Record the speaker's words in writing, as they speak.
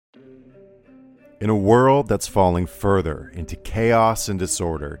In a world that's falling further into chaos and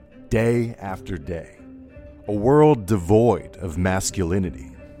disorder day after day, a world devoid of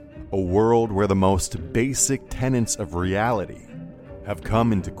masculinity, a world where the most basic tenets of reality have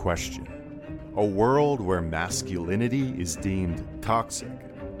come into question, a world where masculinity is deemed toxic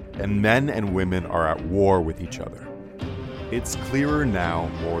and men and women are at war with each other. It's clearer now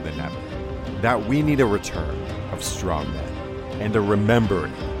more than ever that we need a return of strong men and a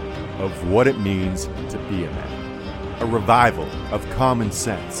remembering of what it means to be a man. A revival of common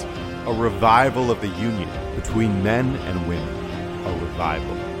sense. A revival of the union between men and women. A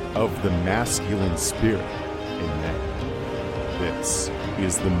revival of the masculine spirit in men. This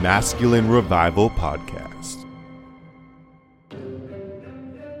is the Masculine Revival Podcast.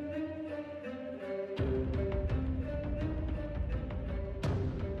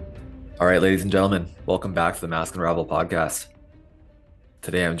 All right, ladies and gentlemen, welcome back to the Masculine Revival Podcast.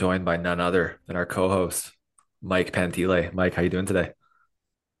 Today, I'm joined by none other than our co-host, Mike Pantile. Mike, how you doing today?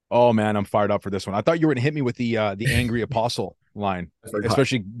 Oh man, I'm fired up for this one. I thought you were gonna hit me with the angry apostle line,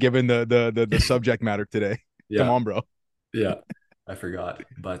 especially given the subject matter today. Yeah. Come on, bro. Yeah, I forgot.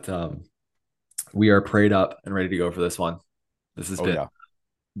 But we are prayed up and ready to go for this one. This has been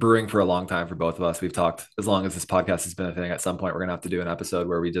brewing for a long time for both of us. We've talked, as long as this podcast has been a thing, at some point we're gonna have to do an episode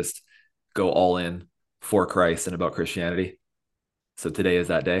where we just go all in for Christ and about Christianity. So today is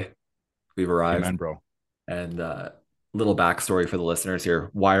that day. We've arrived. Amen, bro. And little backstory for the listeners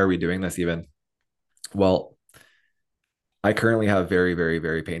here. Why are we doing this even? Well, I currently have very, very,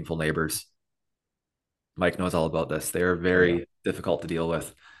 very painful neighbors. Mike knows all about this. They are very difficult to deal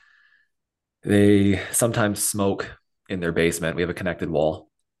with. They sometimes smoke in their basement. We have a connected wall,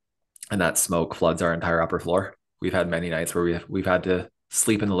 and that smoke floods our entire upper floor. We've had many nights where we've had to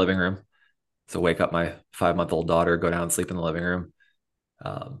sleep in the living room. So wake up my 5-month-old daughter, go down, sleep in the living room.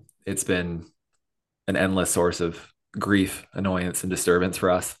 It's been an endless source of grief, annoyance, and disturbance for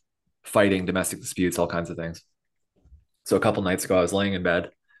us, fighting, domestic disputes, all kinds of things. So a couple nights ago, I was laying in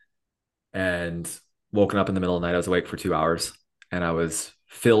bed and woken up in the middle of the night. I was awake for 2 hours and I was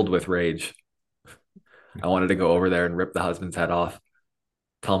filled with rage. I wanted to go over there and rip the husband's head off,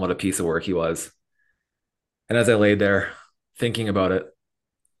 tell him what a piece of work he was. And as I laid there thinking about it,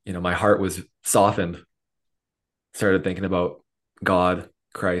 my heart was softened. Started thinking about God,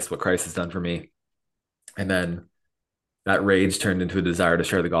 Christ, what Christ has done for me. And then that rage turned into a desire to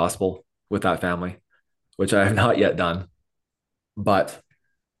share the gospel with that family, which I have not yet done. But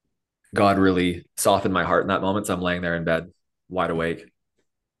God really softened my heart in that moment. So I'm laying there in bed, wide awake.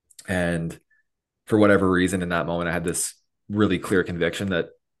 And for whatever reason, in that moment, I had this really clear conviction that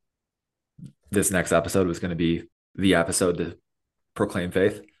this next episode was going to be the episode to proclaim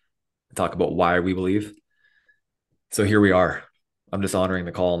faith, talk about why we believe. So here we are. I'm just honoring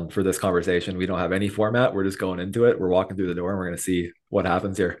the call. And for this conversation, we don't have any format. We're just going into it. We're walking through the door and we're going to see what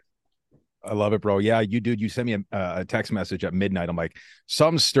happens here. I love it, bro. Yeah, you sent me a text message at midnight. I'm like,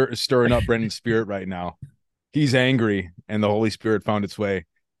 something's stirring up Brendan's spirit right now. He's angry and the Holy Spirit found its way.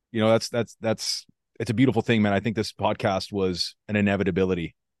 It's a beautiful thing, man. I think this podcast was an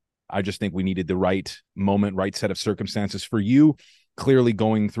inevitability. I just think we needed the right moment, right set of circumstances for you, clearly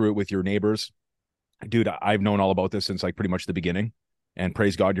going through it with your neighbors. Dude, I've known all about this since pretty much the beginning, and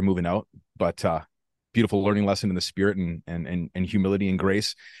praise God you're moving out. But beautiful learning lesson in the spirit and humility and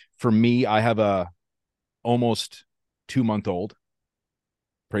grace. For me, I have a almost 2-month-old.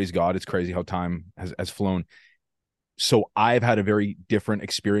 Praise God, it's crazy how time has flown. So I've had a very different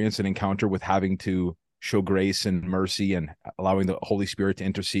experience and encounter with having to show grace and mercy and allowing the Holy Spirit to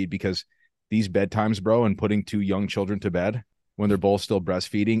intercede, because these bedtimes, bro, and putting 2 young children to bed when they're both still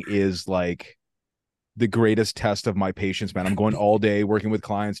breastfeeding is like the greatest test of my patience, man. I'm going all day working with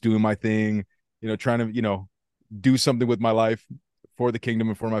clients, doing my thing, trying to, do something with my life for the kingdom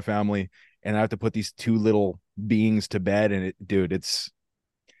and for my family. And I have to put these 2 little beings to bed. And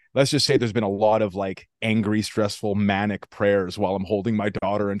let's just say there's been a lot of angry, stressful, manic prayers while I'm holding my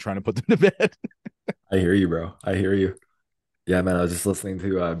daughter and trying to put them to bed. I hear you, bro. I hear you. Yeah, man. I was just listening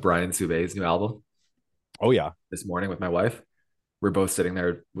to Brian Souvé's new album. Oh yeah. This morning with my wife. We're both sitting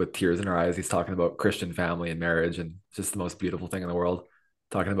there with tears in our eyes. He's talking about Christian family and marriage, and just the most beautiful thing in the world.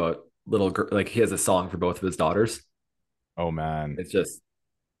 Talking about he has a song for both of his daughters. Oh man. It's just,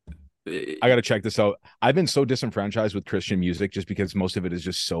 I got to check this out. I've been so disenfranchised with Christian music just because most of it is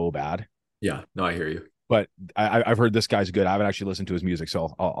just so bad. Yeah, no, I hear you. But I've heard this guy's good. I haven't actually listened to his music,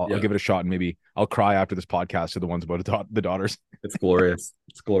 so I'll give it a shot, and maybe I'll cry after this podcast to the ones about the daughters. It's glorious.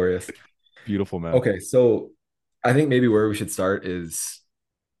 It's glorious. Beautiful, man. Okay, so I think maybe where we should start is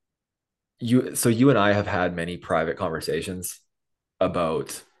you and I have had many private conversations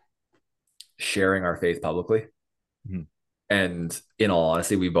about sharing our faith publicly. Mhm. And in all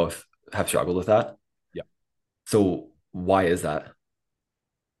honesty, we both have struggled with that. Yeah. So why is that?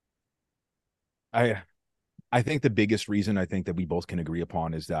 I think the biggest reason I think that we both can agree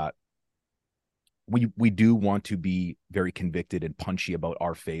upon is that we do want to be very convicted and punchy about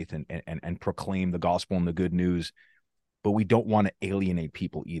our faith and proclaim the gospel and the good news, but we don't want to alienate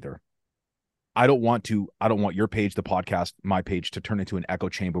people either. I don't want your page, the podcast, my page, to turn into an echo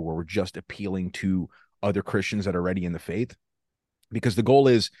chamber where we're just appealing to other Christians that are already in the faith. Because the goal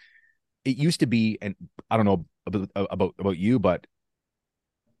is, it used to be, and I don't know about you, but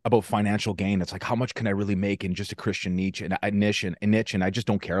about financial gain. It's like, how much can I really make in just a Christian niche and a niche, and I just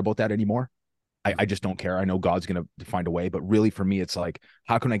don't care about that anymore. I just don't care. I know God's going to find a way, but really for me, it's like,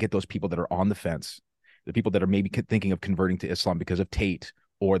 how can I get those people that are on the fence, the people that are maybe thinking of converting to Islam because of Tate,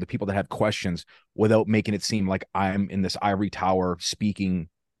 or the people that have questions, without making it seem like I'm in this ivory tower speaking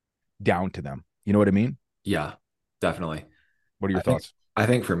down to them. You know what I mean? Yeah, definitely. What are your thoughts? I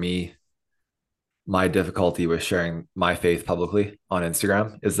think for me, my difficulty with sharing my faith publicly on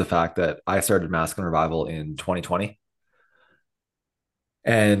Instagram is the fact that I started Masculine Revival in 2020.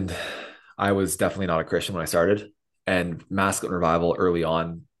 And I was definitely not a Christian when I started. And Masculine Revival early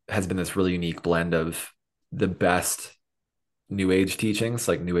on has been this really unique blend of the best New Age teachings,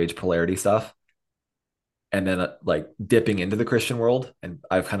 like New Age polarity stuff, and then like dipping into the Christian world. And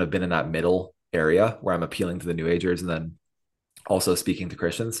I've kind of been in that middle area where I'm appealing to the New Agers and then also speaking to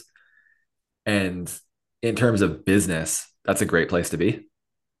Christians. And in terms of business, that's a great place to be.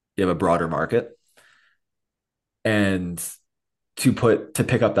 You have a broader market. And to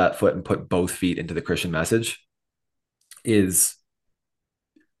pick up that foot and put both feet into the Christian message is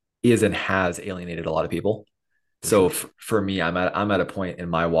and has alienated a lot of people. So for me, I'm at a point in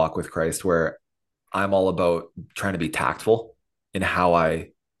my walk with Christ where I'm all about trying to be tactful in how I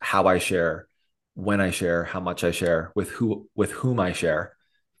share, when I share, how much I share, with whom I share.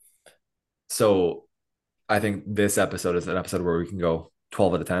 So I think this episode is an episode where we can go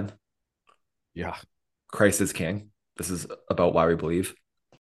 12 out of 10. Yeah. Christ is king. This is about why we believe.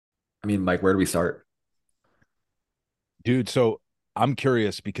 I mean, Mike, where do we start? Dude, so I'm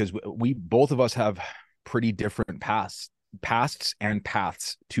curious because we both of us have pretty different pasts and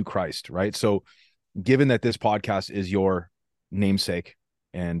paths to Christ, right? So given that this podcast is your namesake,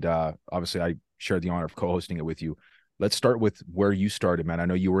 and obviously I share the honor of co-hosting it with you, let's start with where you started, man. I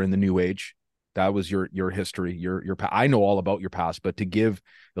know you were in the New Age. That was your history, your I know all about your past, but to give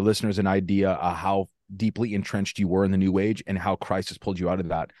the listeners an idea of how deeply entrenched you were in the New Age and how Christ has pulled you out of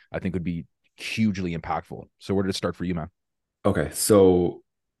that, I think would be hugely impactful. So where did it start for you, man? Okay, so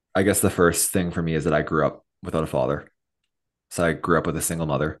I guess the first thing for me is that I grew up without a father. So I grew up with a single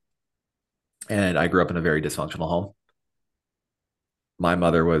mother, and I grew up in a very dysfunctional home. My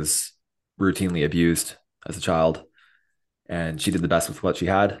mother was routinely abused as a child, and she did the best with what she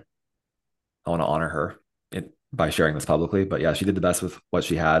had. I want to honor her by sharing this publicly, but yeah, she did the best with what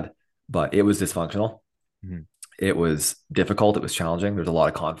she had, but it was dysfunctional. Mhm. It was difficult. It was challenging. There's a lot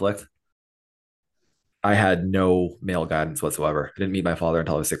of conflict. I had no male guidance whatsoever. I didn't meet my father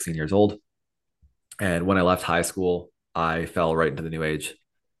until I was 16 years old. And when I left high school, I fell right into the New Age.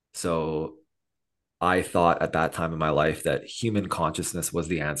 So I thought at that time in my life that human consciousness was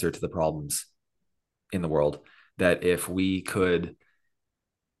the answer to the problems in the world. That if we could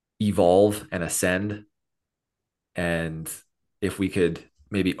evolve and ascend, and if we could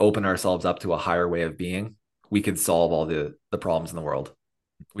maybe open ourselves up to a higher way of being, we could solve all the problems in the world.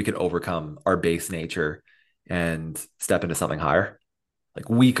 We could overcome our base nature and step into something higher. Like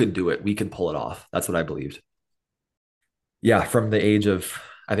we could do it. We could pull it off. That's what I believed. Yeah. From the age of,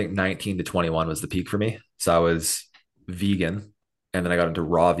 I think 19 to 21 was the peak for me. So I was vegan, and then I got into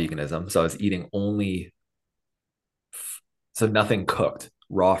raw veganism. So I was eating only, so nothing cooked,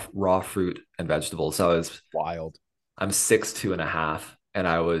 raw fruit and vegetables. So I was Wild. I'm 6'2.5", and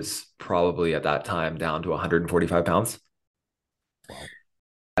I was probably at that time down to 145 pounds. Wow.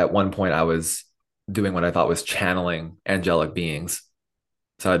 At one point, I was doing what I thought was channeling angelic beings.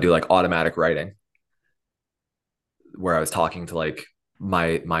 So I'd do like automatic writing, where I was talking to like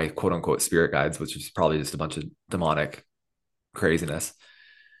my quote unquote spirit guides, which is probably just a bunch of demonic craziness.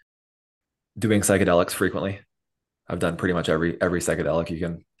 Doing psychedelics frequently. I've done pretty much every psychedelic you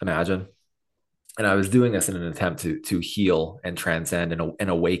can imagine. And I was doing this in an attempt to heal and transcend and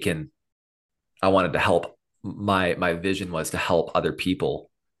awaken. I wanted to help. My vision was to help other people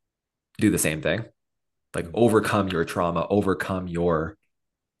do the same thing, like overcome your trauma, overcome your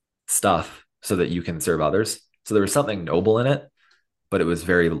stuff so that you can serve others. So there was something noble in it, but it was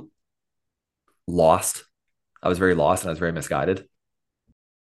very lost. I was very lost and I was very misguided.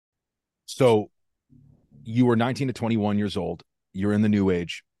 So you were 19 to 21 years old. You're in the new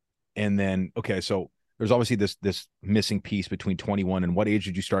age. And then, okay, so there's obviously this missing piece between 21 and what age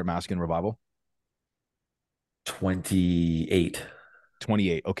did you start Masculine Revival? 28.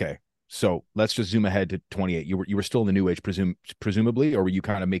 28. Okay. So let's just zoom ahead to 28. You were still in the new age, presumably, or were you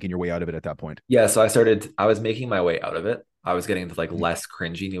kind of making your way out of it at that point? Yeah, so I was making my way out of it. I was getting into like less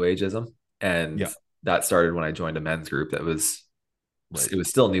cringy new ageism. And Yeah. that started when I joined a men's group that was, Right. it was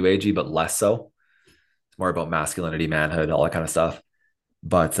still new agey, but less so. It's more about masculinity, manhood, all that kind of stuff.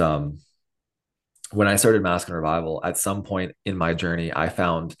 But when I started Masculine Revival, at some point in my journey, I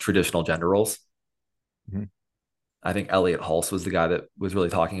found traditional gender roles. Mhm. I think Elliot Hulse was the guy that was really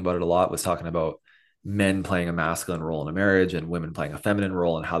talking about it a lot, was talking about men playing a masculine role in a marriage and women playing a feminine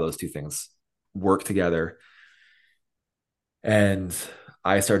role and how those two things work together. And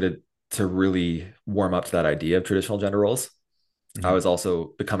I started to really warm up to that idea of traditional gender roles. I Mhm. was also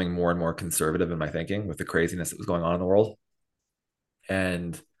becoming more and more conservative in my thinking with the craziness that was going on in the world.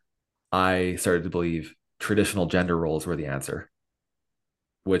 And I started to believe traditional gender roles were the answer,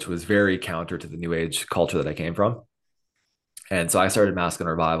 which was very counter to the new age culture that I came from. And so I started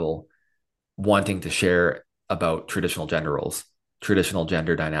Masculine Revival wanting to share about traditional gender roles, traditional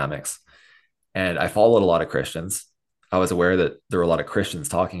gender dynamics. And I followed a lot of Christians. I was aware that there were a lot of Christians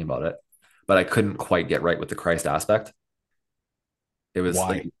talking about it, but I couldn't quite get right with the Christ aspect. It was Why?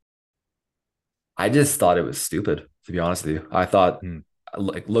 like, I just thought it was stupid, to be honest with you. I thought, Hmm.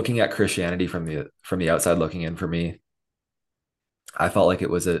 like, looking at Christianity from the outside looking in, for me, I felt like it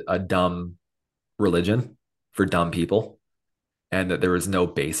was a dumb religion for dumb people, and that there was no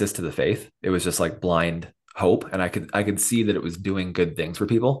basis to the faith. It was just like blind hope. And I could see that it was doing good things for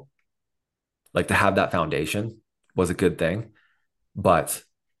people. Like, to have that foundation was a good thing, but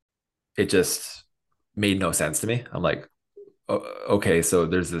it just made no sense to me. I'm like, okay, so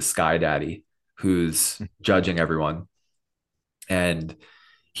there's this sky daddy who's judging everyone, and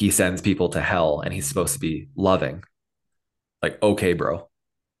he sends people to hell, and he's supposed to be loving. Like, okay, bro.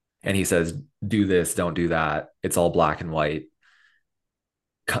 And he says, do this, don't do that. It's all black and white.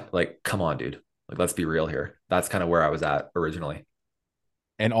 Like, come on, dude. Like, let's be real here. That's kind of where I was at originally.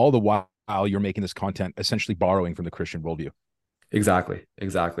 And all the while you're making this content essentially borrowing from the Christian worldview. Exactly.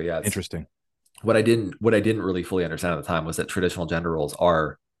 Exactly. Yeah. It's Interesting. what I didn't really fully understand at the time was that traditional gender roles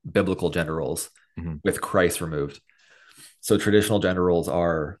are biblical gender roles Hmm. with Christ removed. So traditional gender roles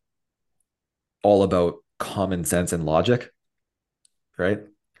are all about common sense and logic, right?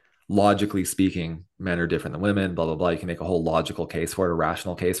 Logically speaking, men are different than women, blah, blah, blah. You can make a whole logical case for it, a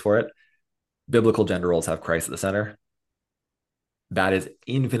rational case for it. Biblical gender roles have Christ at the center. That is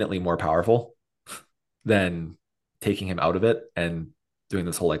infinitely more powerful than taking him out of it and doing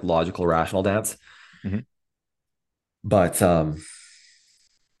this whole like logical, rational dance. Hmm. But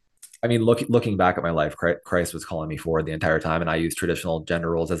I mean, looking back at my life, Christ was calling me forward the entire time, and I used traditional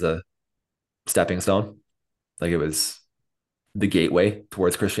gender roles as a stepping stone. Like, it was the gateway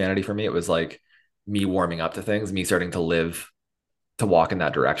towards Christianity for me. It was like me warming up to things, me starting to live, to walk in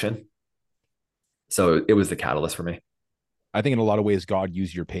that direction. So it was the catalyst for me. I think in a lot of ways, God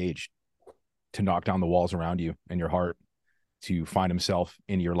used your page to knock down the walls around you and your heart to find himself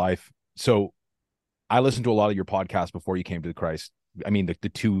in your life. So I listened to a lot of your podcasts before you came to Christ. I mean, the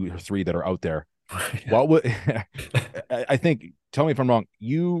two or three that are out there. Yeah. What would I think? Tell me if I'm wrong.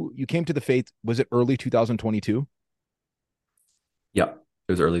 You came to the faith. Was it early 2022? Yeah.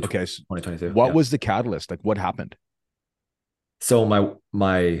 It was early Okay. 2022. What Yeah. was the catalyst? Like, what happened? So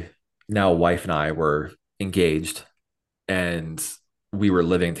my now wife and I were engaged, and we were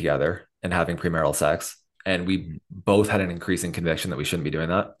living together and having premarital sex, and we Mhm. both had an increasing conviction that we shouldn't be doing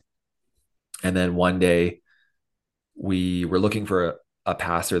that. And then one day we were looking for a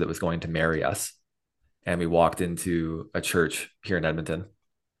pastor that was going to marry us, and we walked into a church here in Edmonton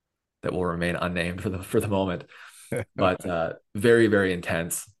that will remain unnamed for the moment, but very, very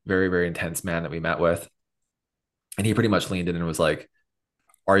intense, very, very intense man that we met with. And he pretty much leaned in and was like,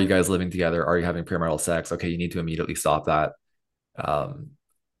 are you guys living together? Are you having premarital sex? Okay, you need to immediately stop that. um,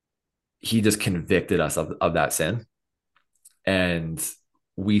 he just convicted us of that sin. And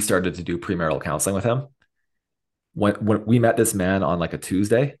we started to do premarital counseling with him. When we met this man on like a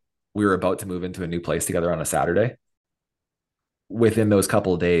Tuesday, we were about to move into a new place together on a Saturday. Within those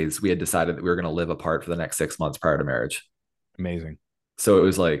couple of days, we had decided that we were going to live apart for the next 6 months prior to marriage. Amazing. So it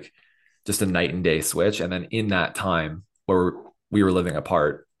was like just a night and day switch. And then in that time where we were living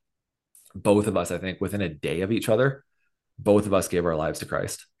apart, both of us, I think within a day of each other, both of us gave our lives to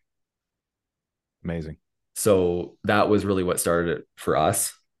Christ. Amazing. So that was really what started it for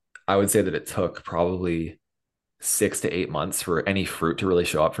us. I would say that it took probably 6 to 8 months for any fruit to really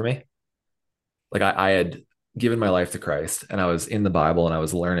show up for me. Like I had given my life to Christ and I was in the Bible and I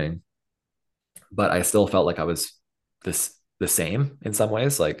was learning, but I still felt like I was the same in some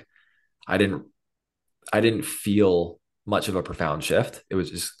ways. Like I didn't I didn't feel much of a profound shift. It was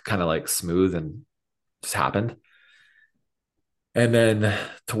just kind of like smooth and just happened. And then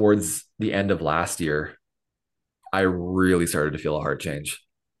towards the end of last year, I really started to feel a heart change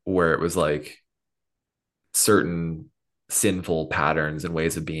where it was like certain sinful patterns and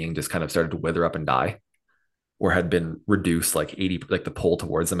ways of being just kind of started to wither up and die or had been reduced like 80, like the pull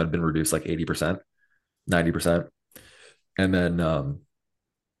towards them had been reduced like 80%, 90%. And then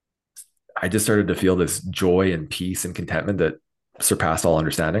I just started to feel this joy and peace and contentment that surpassed all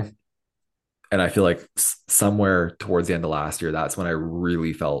understanding. And I feel like somewhere towards the end of last year, that's when I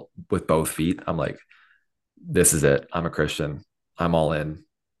really felt with both feet. I'm like, this is it. I'm a Christian. I'm all in.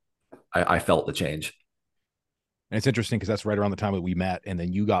 I felt the change. And it's interesting because that's right around the time that we met, and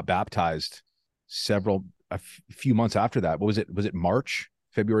then you got baptized a few months after that. What was it? Was it March,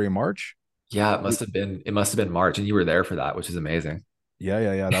 February, and March? Yeah, it must have been March, and you were there for that, which is amazing.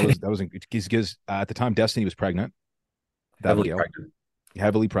 Yeah. That was because at the time Destiny was pregnant, Heavily Abigail, pregnant.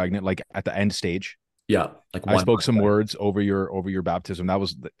 heavily pregnant, like at the end stage. Yeah, like I one spoke month some away. words over your baptism.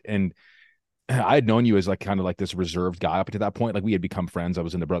 And I had known you as like kind of like this reserved guy up to that point. Like we had become friends. I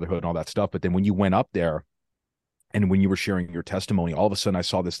was in the brotherhood and all that stuff. But then when you went up there and when you were sharing your testimony, all of a sudden I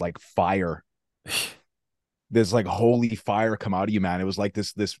saw this like fire, this like holy fire come out of you, man. It was like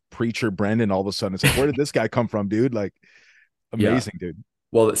this preacher Brendan. All of a sudden, it's like, where did this guy come from, dude? Like, Yeah. amazing, dude.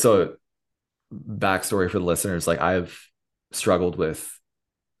 Well, so backstory for the listeners, like I've struggled with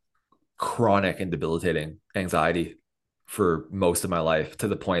chronic and debilitating anxiety for most of my life to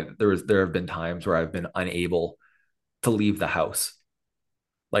the point that there have been times where I've been unable to leave the house.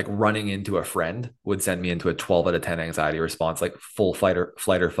 Like running into a friend would send me into a 12 out of 10 anxiety response, like full flight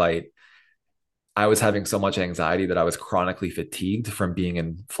or fight. I was having so much anxiety that I was chronically fatigued from being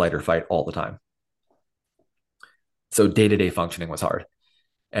in flight or fight all the time. So day-to-day functioning was hard.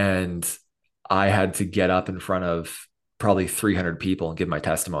 And I had to get up in front of probably 300 people and give my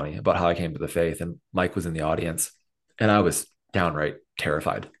testimony about how I came to the faith. And Mike was in the audience. And I was downright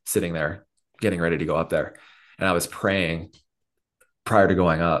terrified sitting there, getting ready to go up there. And I was praying prior to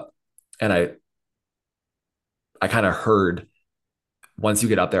going up. And I kind of heard, once you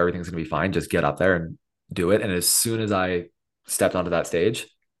get up there, everything's going to be fine. Just get up there and do it. And as soon as I stepped onto that stage,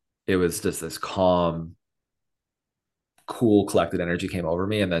 it was just this calm, cool, collected energy came over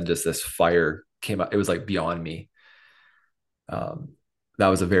me. And then just this fire came up. It was like beyond me. Um, that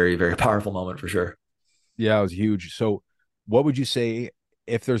was a very, very powerful moment for sure. Yeah, it was huge. So, what would you say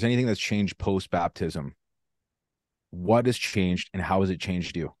if there's anything that's changed post baptism? What has changed, and how has it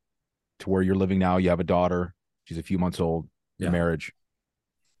changed you to where you're living now? You have a daughter; she's a few months old. Your Yeah. marriage.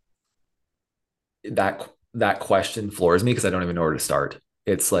 That question floors me because I don't even know where to start.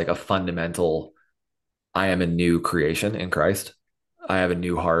 It's like a fundamental, I am a new creation in Christ. I have a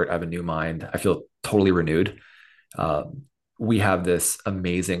new heart. I have a new mind. I feel totally renewed. Um, we have this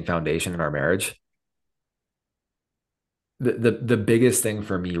amazing foundation in our marriage. The biggest thing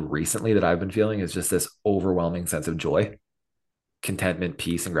for me recently that I've been feeling is just this overwhelming sense of joy, contentment,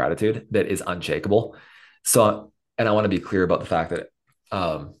 peace, and gratitude that is unshakable. So, and I want to be clear about the fact that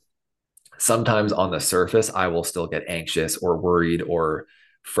um, sometimes on the surface, I will still get anxious or worried or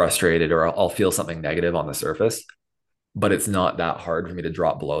frustrated, or I'll feel something negative on the surface, but it's not that hard for me to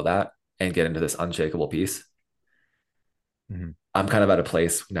drop below that and get into this unshakable peace. Mm-hmm. I'm kind of at a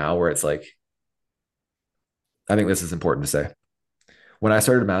place now where it's like, I think this is important to say. When I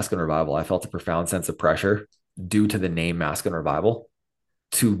started Masculine Revival, I felt a profound sense of pressure due to the name Masculine Revival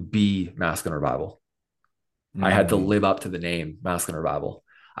to be Masculine Revival. I had to live up to the name Masculine Revival.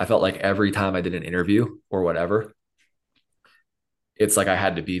 I felt like every time I did an interview or whatever, it's like I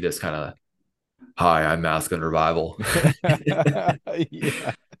had to be this kind of, hi, I'm Masculine Revival. Yeah.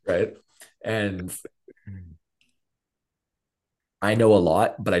 Right. And I know a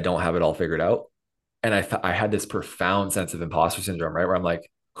lot, but I don't have it all figured out. And I had this profound sense of imposter syndrome, right? Where I'm like,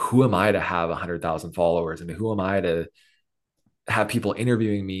 who am I to have 100,000 followers? I mean, who am I to have people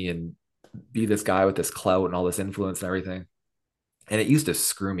interviewing me and be this guy with this clout and all this influence and everything? And it used to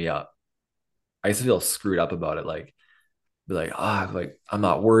screw me up. I used to feel screwed up about it. Like, be like, like I'm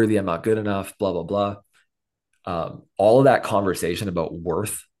not worthy. I'm not good enough, blah, blah, blah. All of that conversation about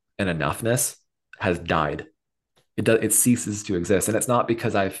worth and enoughness has died. It ceases to exist. And it's not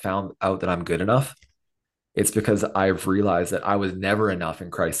because I found out that I'm good enough. It's because I've realized that I was never enough and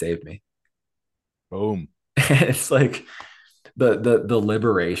Christ saved me. Boom. It's like the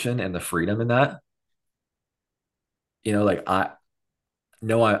liberation and the freedom in that, like I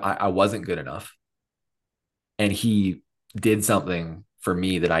know I wasn't good enough. And he did something for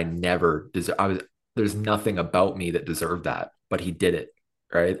me that I never deserved. There's nothing about me that deserved that, but he did it.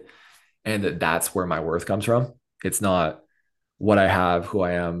 Right. And that's where my worth comes from. It's not what I have, who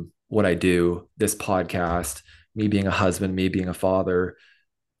I am, what I do, this podcast, me being a husband, me being a father,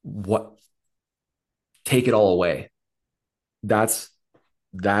 what, take it all away. That's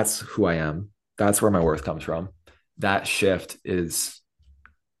who I am. That's where my worth comes from. That shift is,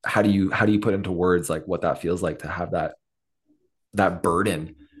 how do you put into words like what that feels like to have that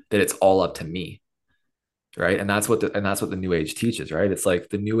burden that it's all up to me, right? And that's what the new age teaches, right? It's like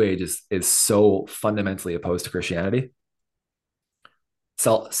the new age is so fundamentally opposed to Christianity.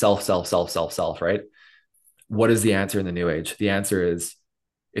 Self, right? What is the answer in the new age? The answer is,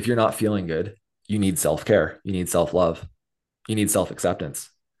 if you're not feeling good, you need self-care, you need self-love, you need self-acceptance,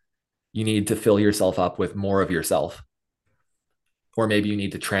 you need to fill yourself up with more of yourself, or maybe you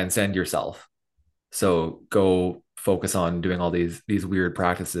need to transcend yourself. So go focus on doing all these weird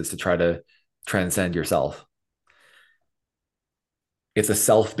practices to try to transcend yourself. It's a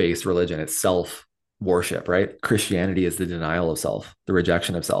self-based religion. It's self-worship, right? Christianity is the denial of self, the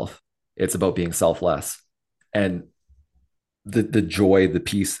rejection of self. It's about being selfless. And the joy, the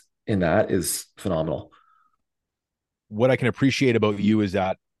peace in that is phenomenal. What I can appreciate about you is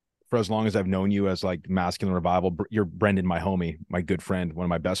that for as long as I've known you as like Masculine Revival, you're Brendan, my homie, my good friend, one of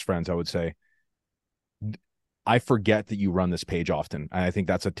my best friends, I would say. I forget that you run this page often. And I think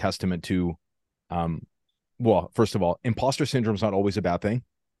that's a testament to, well, first of all, imposter syndrome is not always a bad thing,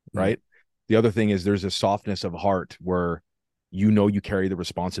 right? The other thing is there's a softness of heart where you carry the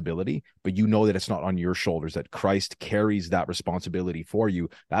responsibility, but you know that it's not on your shoulders, that Christ carries that responsibility for you.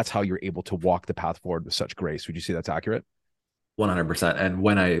 That's how you're able to walk the path forward with such grace. Would you say that's accurate? 100%. And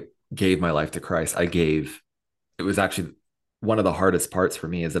when I gave my life to Christ, it was actually one of the hardest parts for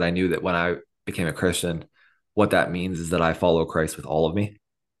me, is that I knew that when I became a Christian, what that means is that I follow Christ with all of me.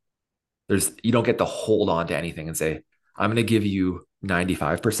 You don't get to hold on to anything and say, I'm going to give you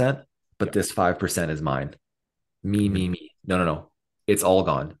 95%, but this 5% is mine. Me. No. It's all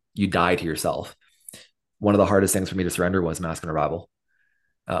gone. You die to yourself. One of the hardest things for me to surrender was Masculine Revival,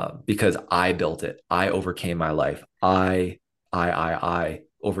 because I built it. I overcame my life. I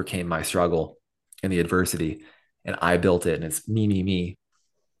overcame my struggle and the adversity, and I built it. And it's me.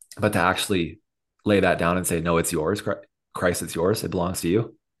 But to actually lay that down and say, no, it's yours. Christ, it's yours. It belongs to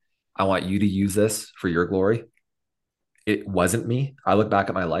you. I want you to use this for your glory. It wasn't me. I look back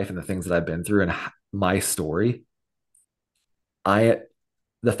at my life and the things that I've been through and my story.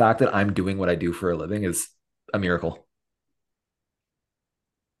 The fact that I'm doing what I do for a living is a miracle.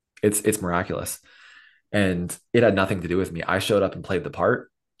 It's miraculous. And it had nothing to do with me. I showed up and played the part.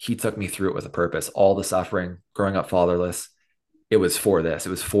 He took me through it with a purpose. All the suffering, growing up fatherless, it was for this. It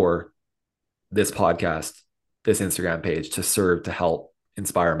was for this podcast, this Instagram page, to serve, to help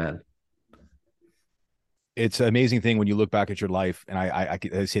inspire men. It's an amazing thing when you look back at your life, and I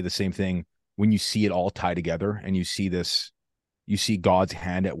say the same thing when you see it all tie together and you see God's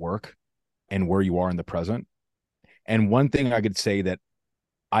hand at work and where you are in the present. And one thing I could say that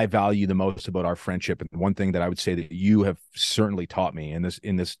I value the most about our friendship, and one thing that I would say that you have certainly taught me in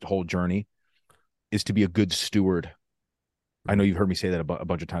this whole journey, is to be a good steward. I know you've heard me say that a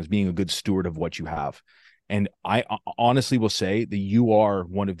bunch of times, being a good steward of what you have. And I honestly will say that you are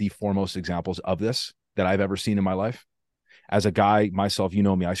one of the foremost examples of this that I've ever seen in my life. As a guy myself, you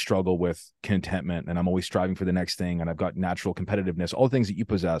know me, I struggle with contentment, and I'm always striving for the next thing. And I've got natural competitiveness, all the things that you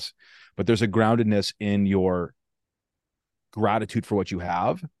possess, but there's a groundedness in your gratitude for what you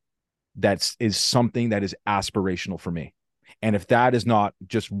have that is something that is aspirational for me. And if that is not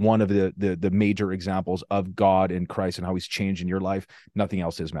just one of the major examples of God and Christ and how he's changed in your life, nothing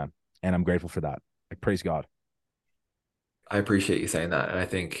else is, man. And I'm grateful for that. Like, praise God. I appreciate you saying that. And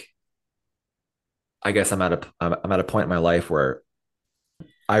I guess I'm at a point in my life where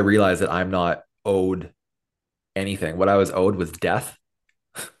I realize that I'm not owed anything. What I was owed was death,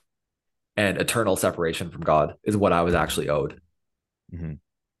 and eternal separation from God is what I was actually owed. Mm-hmm.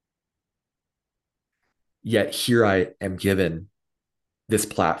 Yet here I am given this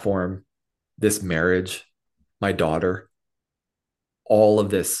platform, this marriage, my daughter, all of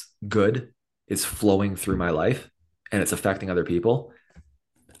this good is flowing through my life and it's affecting other people.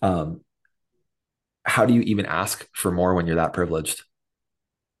 How do you even ask for more when you're that privileged,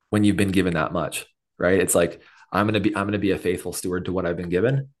 when you've been given that much, right? It's like, I'm going to be a faithful steward to what I've been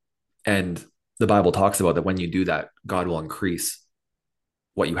given. And the Bible talks about that when you do that, God will increase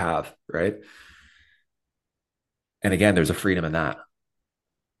what you have, right? And again, there's a freedom in that,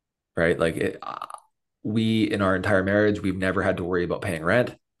 right? Like we, in our entire marriage, we've never had to worry about paying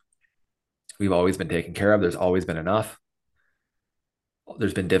rent. We've always been taken care of. There's always been enough.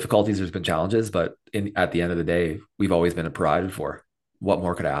 There's been difficulties, there's been challenges, but at the end of the day, we've always been provided for. What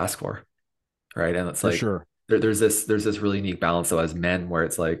more could I ask for? Right. And it's For like sure. there's this really unique balance though as men where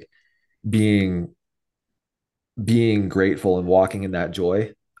it's like being being grateful and walking in that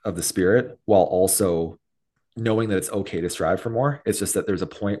joy of the spirit while also knowing that it's okay to strive for more. It's just that there's a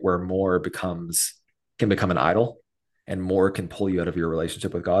point where more becomes can become an idol and more can pull you out of your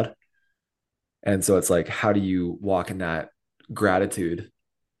relationship with God. And so it's like, how do you walk in that gratitude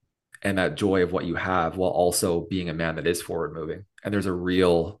and that joy of what you have while also being a man that is forward moving? And there's a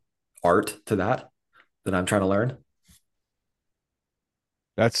real art to that I'm trying to learn.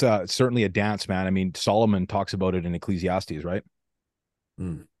 That's certainly a dance, man. I mean, Solomon talks about it in Ecclesiastes, right?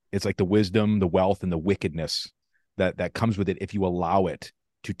 Mm. It's like the wisdom, the wealth, and the wickedness that comes with it if you allow it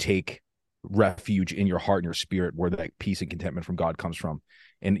to take refuge in your heart and your spirit, where that peace and contentment from God comes from.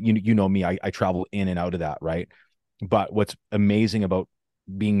 And you know me, I travel in and out of that, right? But what's amazing about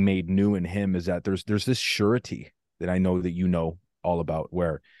being made new in Him is that there's this surety that I know that you know all about,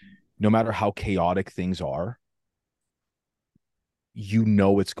 where no matter how chaotic things are, you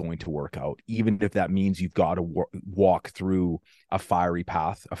know it's going to work out, even if that means you've got to walk through a fiery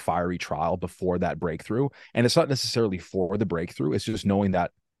path, a fiery trial before that breakthrough. And it's not necessarily for the breakthrough. It's just knowing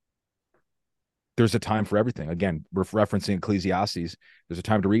that there's a time for everything. Again, referencing Ecclesiastes, there's a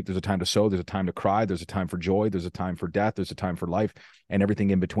time to reap, there's a time to sow, there's a time to cry, there's a time for joy, there's a time for death, there's a time for life, and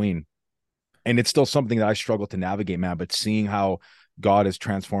everything in between. And it's still something that I struggle to navigate, man, but seeing how God has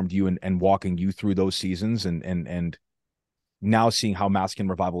transformed you and walking you through those seasons and now seeing how Masculine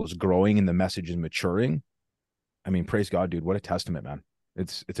Revival is growing and the message is maturing. I mean, praise God, dude. What a testament, man.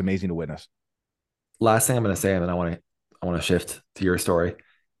 It's amazing to witness. Last thing I'm going to say, and then I want to shift to your story,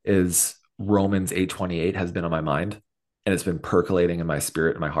 is Romans 8:28 has been on my mind and it's been percolating in my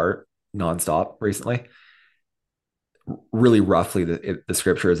spirit and my heart nonstop recently. Really roughly, the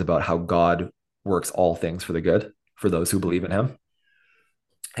scripture is about how God works all things for the good for those who believe in Him.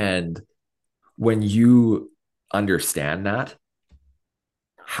 And when you understand that,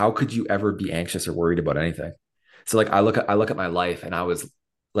 how could you ever be anxious or worried about anything? So like I look at my life and I was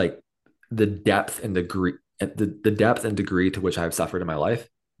like the depth and degree the depth and degree to which I've suffered in my life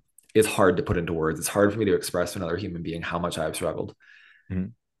is hard to put into words. It's hard for me to express to another human being how much I've struggled. Mm-hmm.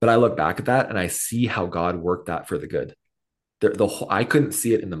 But I look back at that and I see how God worked that for the good. I couldn't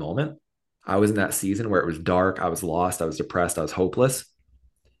see it in the moment. I was in that season where it was dark. I was lost. I was depressed. I was hopeless.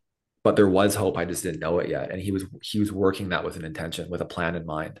 But there was hope. I just didn't know it yet. And he was working that with an intention, with a plan in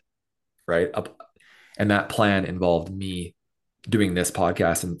mind, right? And that plan involved me doing this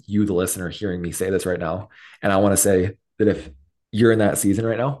podcast and you, the listener, hearing me say this right now. And I want to say that if you're in that season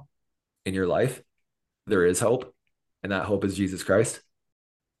right now in your life, there is hope, and that hope is Jesus Christ.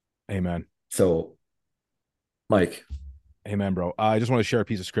 Amen. So, Mike. Amen, bro. I just want to share a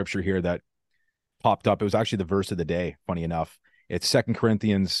piece of scripture here that popped up. It was actually the verse of the day, funny enough. It's 2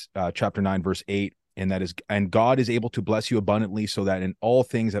 Corinthians chapter 9, verse 8. And that is, and God is able to bless you abundantly so that in all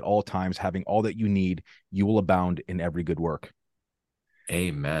things at all times, having all that you need, you will abound in every good work.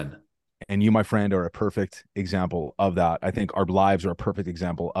 Amen. And you, my friend, are a perfect example of that. I think our lives are a perfect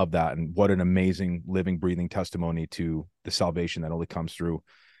example of that. And what an amazing living, breathing testimony to the salvation that only comes through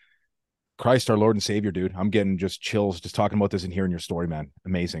Christ, our Lord and Savior, dude. I'm getting just chills just talking about this and hearing your story, man.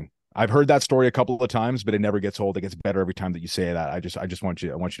 Amazing. I've heard that story a couple of times, but it never gets old. It gets better every time that you say that. I just want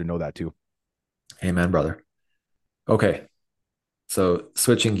you to know that too. Amen, brother. Okay. So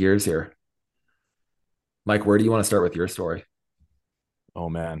switching gears here. Mike, where do you want to start with your story? Oh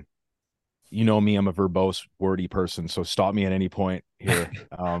man. You know me, I'm a verbose, wordy person. So stop me at any point here.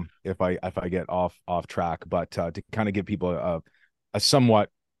 If I get off track, but to kind of give people a somewhat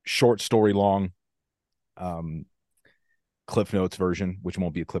short story long Cliff Notes version, which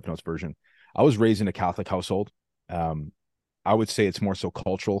won't be a Cliff Notes version. I was raised in a Catholic household. I would say it's more so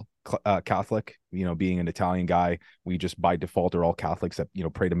cultural Catholic, being an Italian guy, we just by default are all Catholics that,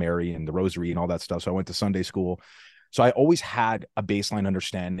 pray to Mary and the rosary and all that stuff. So I went to Sunday school. So I always had a baseline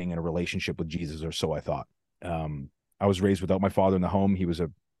understanding and a relationship with Jesus, or so I thought. I was raised without my father in the home. He was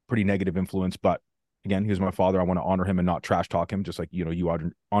a pretty negative influence, but again, he was my father. I want to honor him and not trash talk him, just like, you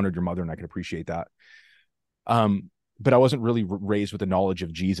honored your mother, and I can appreciate that. But I wasn't really raised with the knowledge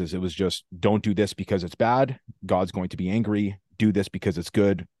of Jesus. It was just, don't do this because it's bad. God's going to be angry. Do this because it's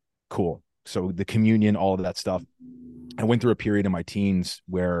good. Cool. So the communion, all of that stuff. I went through a period in my teens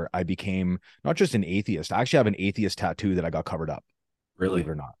where I became not just an atheist. I actually have an atheist tattoo that I got covered up. Really? Believe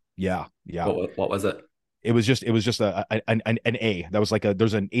it or not. Yeah. Yeah. What was it? It was just an A. That was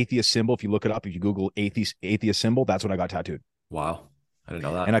there's an atheist symbol. If you look it up, if you Google atheist symbol, that's what I got tattooed. Wow. I didn't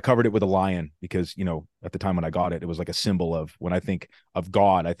know that. And I covered it with a lion because, you know, at the time when I got it, it was like a symbol of, when I think of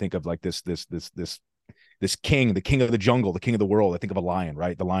God, I think of like this king, the king of the jungle, the king of the world. I think of a lion,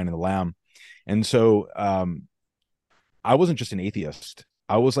 right? The lion and the lamb. And so I wasn't just an atheist.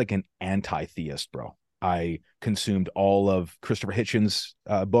 I was like an anti-theist, bro. I consumed all of Christopher Hitchens'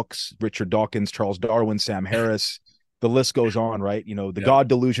 books, Richard Dawkins, Charles Darwin, Sam Harris. The list goes on, right? You know, the God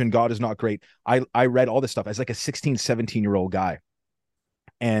delusion, God is not great. I read all this stuff as like a 16, 17-year-old guy,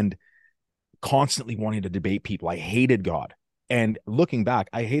 and constantly wanting to debate people. I hated God. And looking back,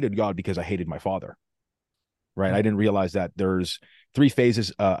 I hated God because I hated my father, right? I didn't realize that there's three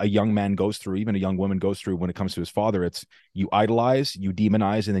phases a young man goes through, even a young woman goes through when it comes to his father. It's you idolize, you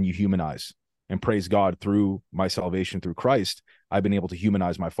demonize, and then you humanize. And praise God, through my salvation through Christ, I've been able to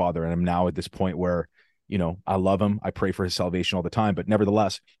humanize my father. And I'm now at this point where, you know, I love him. I pray for his salvation all the time. But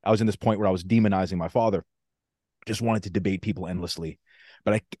nevertheless, I was in this point where I was demonizing my father, just wanted to debate people endlessly.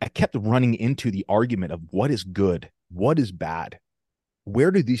 But I kept running into the argument of what is good, what is bad,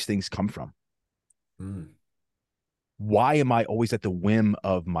 where do these things come from? Why am I always at the whim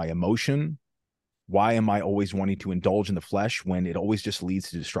of my emotion? Why am I always wanting to indulge in the flesh when it always just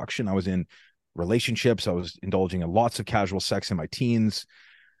leads to destruction? I was in relationships. I was indulging in lots of casual sex in my teens.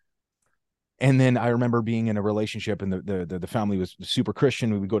 And then I remember being in a relationship, and the family was super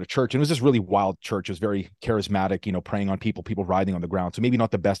Christian. We would go to church, and it was this really wild church. It was very charismatic, you know, praying on people writhing on the ground. So maybe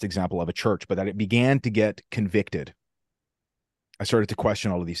not the best example of a church, but that it began to get convicted. I started to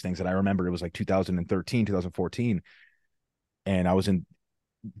question all of these things. And I remember it was like 2013, 2014. And I was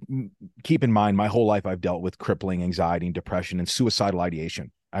keep in mind, my whole life I've dealt with crippling anxiety and depression and suicidal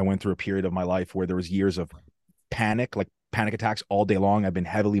ideation. I went through a period of my life where there was years of panic attacks all day long. I've been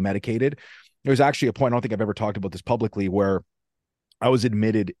heavily medicated. There was actually a point, I don't think I've ever talked about this publicly, where I was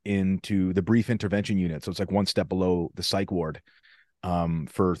admitted into the brief intervention unit. So it's like one step below the psych ward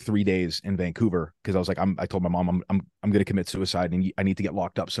for 3 days in Vancouver. Cause I was like, I told my mom, I'm going to commit suicide and I need to get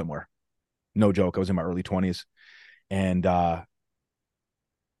locked up somewhere. No joke. I was in my early 20s. And I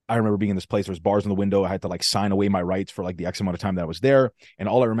remember being in this place, there was bars in the window. I had to like sign away my rights for like the X amount of time that I was there. And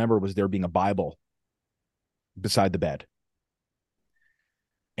all I remember was there being a Bible beside the bed.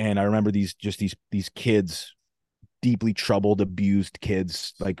 And I remember these kids, deeply troubled, abused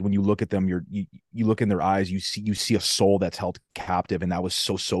kids. Like when you look at them, you look in their eyes, you see a soul that's held captive. And that was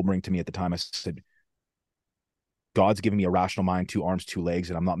so sobering to me at the time. I said, God's given me a rational mind, 2 arms, 2 legs,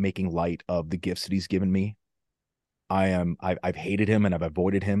 and I'm not making light of the gifts that he's given me. I've hated him and I've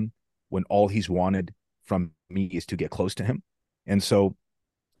avoided him when all he's wanted from me is to get close to him. And so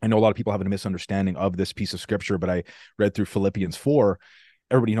I know a lot of people have a misunderstanding of this piece of scripture, but I read through Philippians 4.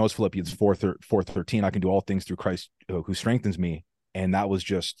 Everybody knows Philippians 4:13. I can do all things through Christ who strengthens me. And that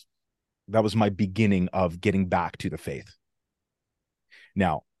was my beginning of getting back to the faith.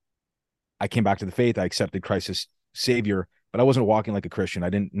 Now, I came back to the faith. I accepted Christ as Savior, but I wasn't walking like a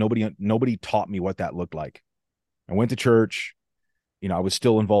Christian. Nobody taught me what that looked like. I went to church, you know, I was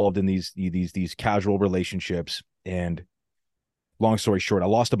still involved in these casual relationships, and long story short, I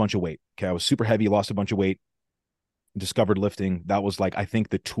lost a bunch of weight. Okay. I was super heavy, lost a bunch of weight, discovered lifting. That was like, I think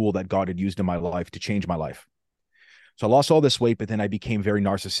the tool that God had used in my life to change my life. So I lost all this weight, but then I became very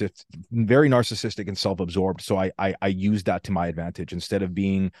narcissistic and self-absorbed. So I used that to my advantage. Instead of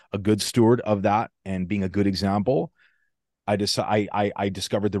being a good steward of that and being a good example, I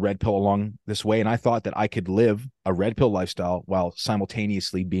discovered the red pill along this way. And I thought that I could live a red pill lifestyle while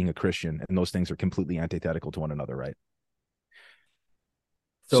simultaneously being a Christian. And those things are completely antithetical to one another, right?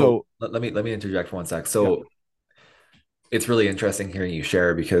 So let me interject for 1 sec. So it's really interesting hearing you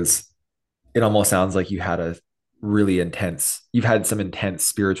share, because it almost sounds like you've had some intense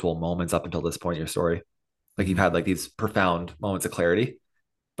spiritual moments up until this point in your story. Like you've had like these profound moments of clarity,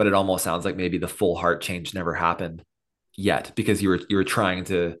 but it almost sounds like maybe the full heart change never happened yet, because you were trying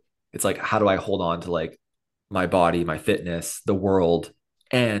to, it's like, how do I hold on to like my body, my fitness, the world,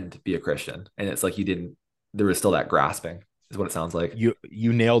 and be a Christian? And it's like there was still that grasping, is what it sounds like.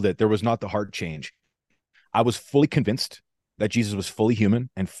 You nailed it. There was not the heart change. I was fully convinced that Jesus was fully human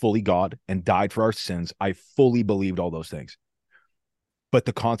and fully God and died for our sins. I fully believed all those things. But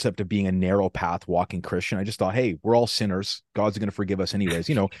the concept of being a narrow path walking Christian, I just thought, hey, we're all sinners. God's going to forgive us anyways.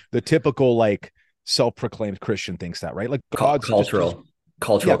 You know, the typical like self-proclaimed Christian thinks that, right? Like God's cultural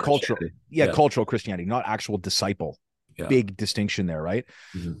Christianity, not actual disciple. Yeah. Big distinction there, right?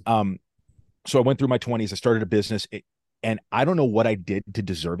 Mm-hmm. So I went through my 20s. I started a business, and I don't know what I did to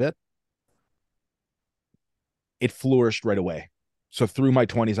deserve it. It flourished right away. So through my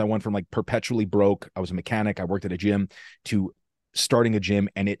 20s, I went from like perpetually broke, I was a mechanic, I worked at a gym, to starting a gym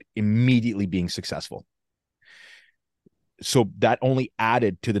and it immediately being successful. so that only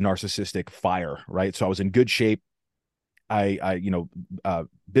added to the narcissistic fire, right? So I was in good shape.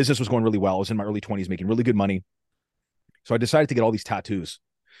 Business was going really well. I was in my early 20s making really good money. So I decided to get all these tattoos.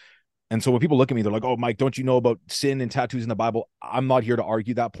 And so when people look at me, they're like, "Oh, Mike, don't you know about sin and tattoos in the Bible?" I'm not here to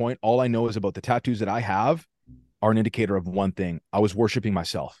argue that point. All I know is about the tattoos that I have are an indicator of one thing. I was worshiping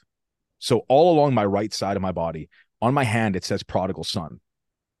myself. So all along my right side of my body, on my hand, it says prodigal son.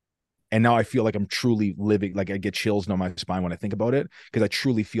 And now I feel like I'm truly living, like I get chills down my spine when I think about it, because I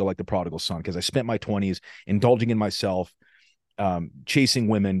truly feel like the prodigal son, because I spent my 20s indulging in myself, chasing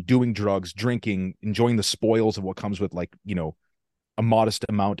women, doing drugs, drinking, enjoying the spoils of what comes with, like, a modest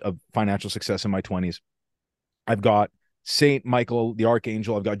amount of financial success in my 20s. I've got Saint Michael, the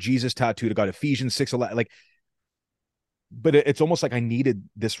Archangel. I've got Jesus tattooed. I got Ephesians 6:11. Like, but it's almost like I needed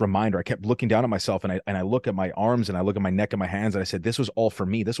this reminder. I kept looking down at myself, and I look at my arms, and I look at my neck and my hands, and I said, this was all for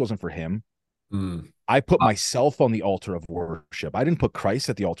me. This wasn't for him. I put myself on the altar of worship. I didn't put Christ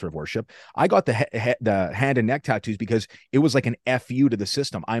at the altar of worship. I got the hand and neck tattoos because it was like an FU to the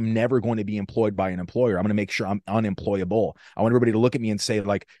system. I'm never going to be employed by an employer. I'm going to make sure I'm unemployable. I want everybody to look at me and say,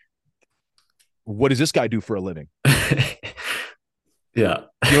 like, what does this guy do for a living? Yeah.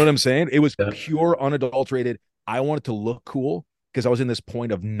 You know what I'm saying? It was pure, unadulterated. I wanted to look cool because I was in this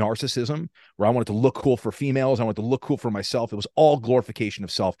point of narcissism where I wanted to look cool for females. I wanted to look cool for myself. It was all glorification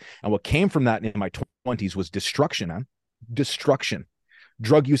of self. And what came from that in my 20s was destruction, man. Destruction.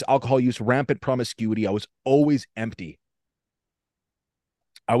 Drug use, alcohol use, rampant promiscuity. I was always empty.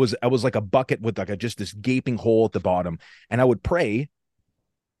 I was like a bucket with just this gaping hole at the bottom. And I would pray,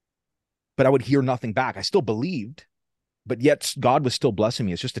 but I would hear nothing back. I still believed, but yet God was still blessing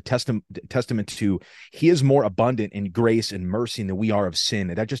me. It's just a testament to he is more abundant in grace and mercy than we are of sin.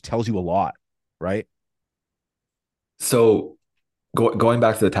 And that just tells you a lot, right? So going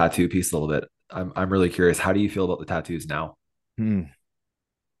back to the tattoo piece a little bit, I'm really curious. How do you feel about the tattoos now? If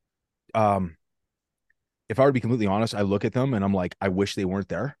I were to be completely honest, I look at them and I'm like, I wish they weren't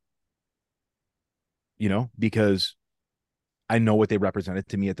there, because I know what they represented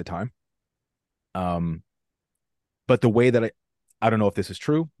to me at the time. But the way that I don't know if this is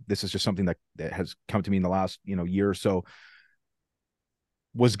true. This is just something that has come to me in the last, year or so.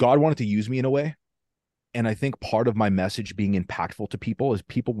 Was God wanted to use me in a way. And I think part of my message being impactful to people is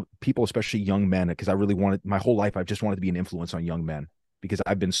people, especially young men, because I really wanted my whole life. I've just wanted to be an influence on young men because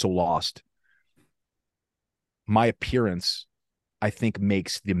I've been so lost. My appearance, I think,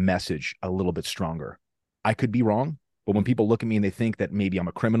 makes the message a little bit stronger. I could be wrong, but when people look at me and they think that maybe I'm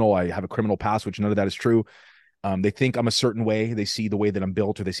a criminal, I have a criminal past, which none of that is true. They think I'm a certain way. They see the way that I'm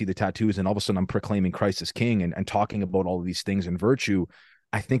built, or they see the tattoos, and all of a sudden I'm proclaiming Christ as king and talking about all of these things and virtue.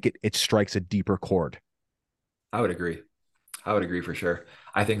 I think it strikes a deeper chord. I would agree for sure.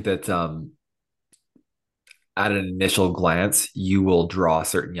 I think that at an initial glance, you will draw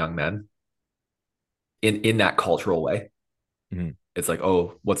certain young men in that cultural way. Mm-hmm. It's like,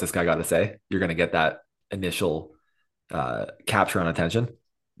 oh, what's this guy got to say? You're going to get that initial capture on attention.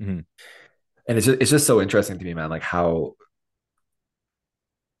 Mm-hmm. And it's just so interesting to me, man, like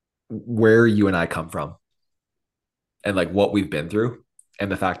where you and I come from and like what we've been through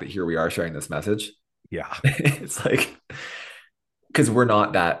and the fact that here we are sharing this message. Yeah. It's like, because we're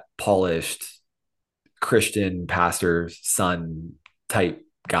not that polished Christian pastor's son type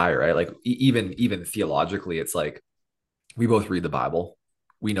guy, right? Like even theologically, it's like we both read the Bible.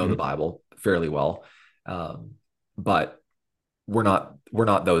 We know the Bible fairly well. But we're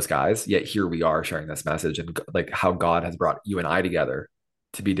not those guys, yet here we are sharing this message and like how God has brought you and I together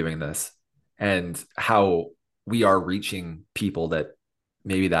to be doing this, and how we are reaching people that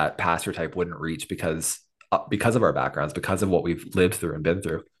maybe that pastor type wouldn't reach because of our backgrounds, because of what we've lived through and been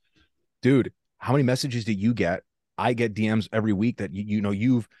through. Dude, how many messages do you get? I get DMs every week that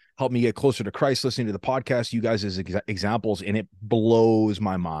you've helped me get closer to Christ listening to the podcast, you guys as examples, and it blows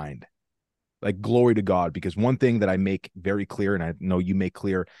my mind. Like, glory to God, because one thing that I make very clear, and I know you make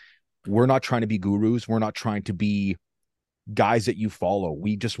clear, we're not trying to be gurus. We're not trying to be guys that you follow.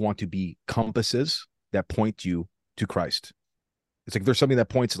 We just want to be compasses that point you to Christ. It's like, there's something that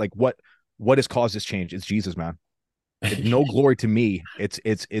points, like, what has caused this change? It's Jesus, man. No glory to me.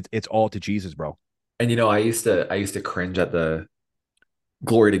 It's all to Jesus, bro. And I used to cringe at the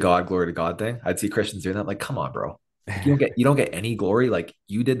glory to God thing. I'd see Christians doing that. Like, come on, bro. You don't get any glory. Like,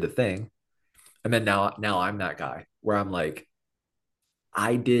 you did the thing. And then now I'm that guy where I'm like,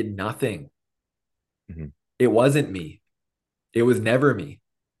 I did nothing. Mm-hmm. It wasn't me. It was never me.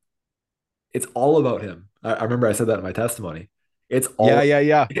 It's all about him. I remember I said that in my testimony. It's all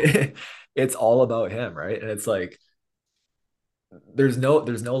yeah. It's all about him, right? And it's like there's no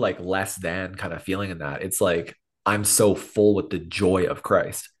like less than kind of feeling in that. It's like I'm so full with the joy of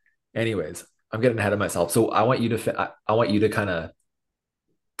Christ. Anyways, I'm getting ahead of myself. So I want you to I want you to kind of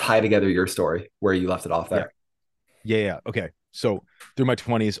tie together your story where you left it off Yeah. there. Yeah. Okay. So through my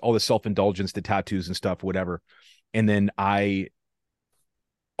 20s, all the self-indulgence, the tattoos and stuff, whatever. And then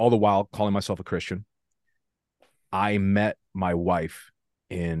all the while calling myself a Christian, I met my wife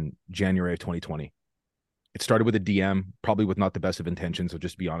in January of 2020. It started with a DM, probably with not the best of intentions. So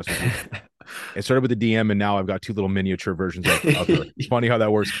just to be honest with you, it started with a DM, and now I've got two little miniature versions of her. It's funny how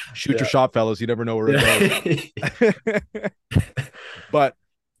that works. Shoot your shot, fellas. You never know where it goes. But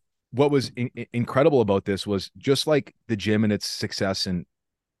what was incredible about this was just like the gym and its success. And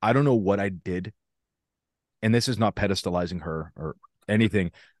I don't know what I did. And this is not pedestalizing her or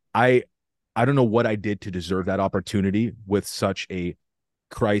anything. I don't know what I did to deserve that opportunity with such a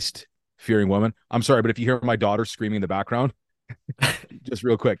Christ fearing woman. I'm sorry, but if you hear my daughter screaming in the background, just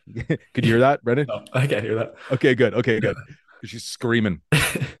real quick, could you hear that, Brendan? No, I can't hear that. Okay, good. Okay, good. She's screaming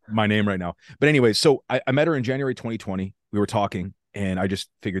my name right now. But anyway, so I met her in January 2020. We were talking, and I just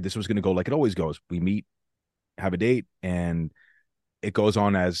figured this was going to go like it always goes. We meet, have a date, and it goes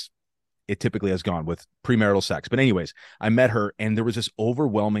on as it typically has gone with premarital sex. But anyways, I met her, and there was this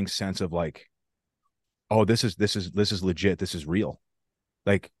overwhelming sense of like, oh, this is legit. This is real.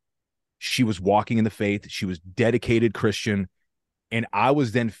 Like, she was walking in the faith. She was dedicated Christian. And I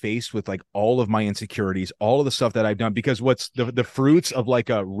was then faced with like all of my insecurities, all of the stuff that I've done, because what's the fruits of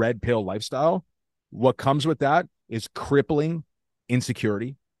like a red pill lifestyle, what comes with that is crippling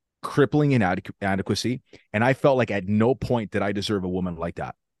insecurity, crippling inadequacy. And I felt like at no point did I deserve a woman like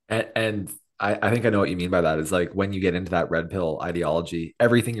that. And I think I know what you mean by that is like when you get into that red pill ideology,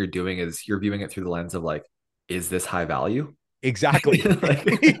 everything you're doing is you're viewing it through the lens of like, is this high value? Exactly. Like,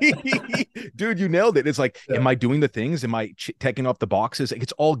 dude, you nailed it. It's like, yeah. am I doing the things? Am I taking off the boxes? Like,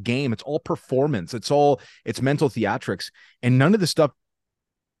 it's all game. It's all performance. It's mental theatrics. And none of the stuff,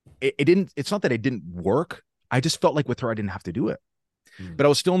 it's not that it didn't work. I just felt like with her, I didn't have to do it. But I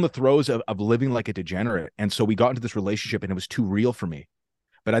was still in the throes of living like a degenerate. And so we got into this relationship and it was too real for me.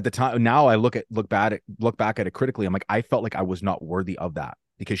 But at the time, now I look back at it critically. I'm like, I felt like I was not worthy of that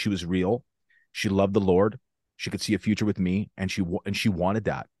because she was real. She loved the Lord. She could see a future with me, and she wanted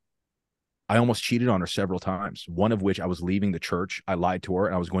that. I almost cheated on her several times, one of which I was leaving the church. I lied to her,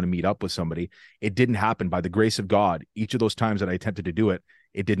 and I was going to meet up with somebody. It didn't happen. By the grace of God, each of those times that I attempted to do it,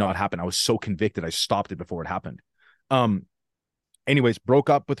 it did not happen. I was so convicted, I stopped it before it happened. Anyways, broke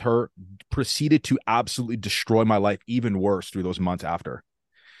up with her, proceeded to absolutely destroy my life even worse through those months after.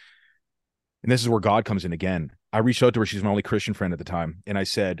 And this is where God comes in again. I reached out to her. She's my only Christian friend at the time. And I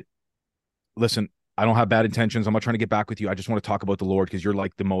said, listen, I don't have bad intentions. I'm not trying to get back with you. I just want to talk about the Lord because you're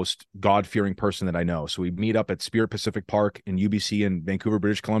like the most God-fearing person that I know. So we meet up at Spirit Pacific Park in UBC in Vancouver,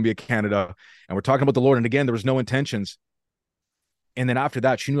 British Columbia, Canada. And we're talking about the Lord. And again, there was no intentions. And then after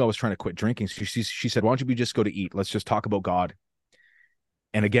that, she knew I was trying to quit drinking. So she said, why don't we just go to eat? Let's just talk about God.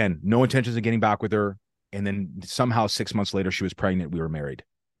 And again, no intentions of getting back with her. And then somehow 6 months later, she was pregnant. We were married.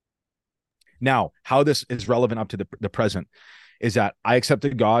 Now, how this is relevant up to the present is that I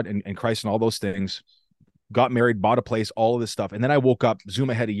accepted God and Christ and all those things, got married, bought a place, all of this stuff. And then I woke up,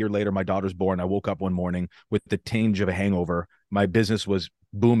 zoom ahead a year later, my daughter's born. I woke up one morning with the tinge of a hangover. My business was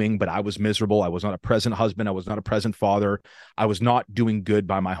booming, but I was miserable. I was not a present husband. I was not a present father. I was not doing good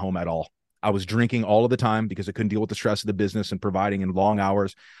by my home at all. I was drinking all of the time because I couldn't deal with the stress of the business and providing in long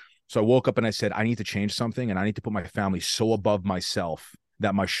hours. So I woke up and I said, I need to change something, and I need to put my family so above myself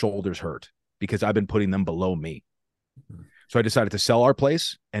that my shoulders hurt because I've been putting them below me. So I decided to sell our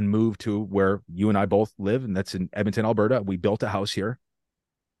place and move to where you and I both live, and that's in Edmonton, Alberta. We built a house here.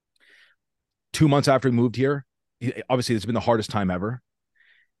 2 months after we moved here, obviously it's been the hardest time ever.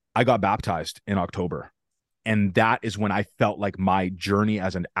 I got baptized in October. And that is when I felt like my journey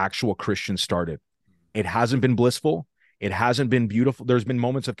as an actual Christian started. It hasn't been blissful. It hasn't been beautiful. There's been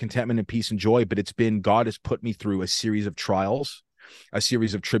moments of contentment and peace and joy, but it's been, God has put me through a series of trials, a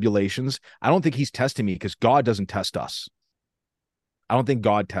series of tribulations. I don't think he's testing me because God doesn't test us. I don't think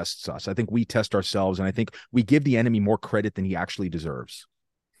God tests us. I think we test ourselves, and I think we give the enemy more credit than he actually deserves.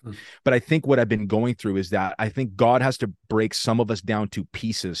 But I think what I've been going through is that I think God has to break some of us down to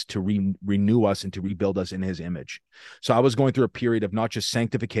pieces to renew us and to rebuild us in his image. So I was going through a period of not just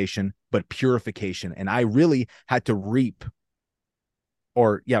sanctification, but purification. And I really had to reap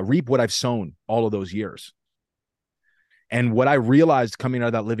what I've sown all of those years. And what I realized coming out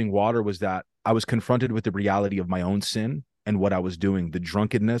of that living water was that I was confronted with the reality of my own sin and what I was doing, the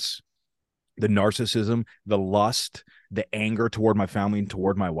drunkenness, the narcissism, the lust, the anger toward my family and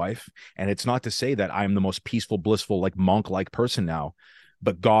toward my wife. And it's not to say that I'm the most peaceful, blissful, like monk-like person now,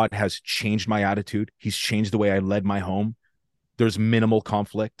 but God has changed my attitude. He's changed the way I led my home. There's minimal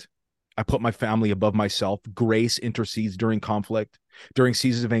conflict. I put my family above myself. Grace intercedes during conflict, during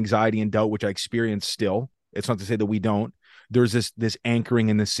seasons of anxiety and doubt, which I experience still. It's not to say that we don't. There's this anchoring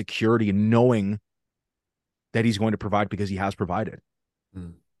and this security and knowing that he's going to provide because he has provided.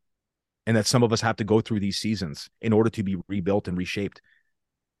 Mm. And that some of us have to go through these seasons in order to be rebuilt and reshaped.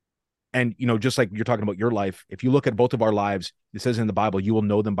 And, you know, just like you're talking about your life, if you look at both of our lives, it says in the Bible, you will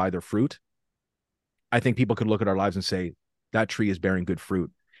know them by their fruit. I think people could look at our lives and say, that tree is bearing good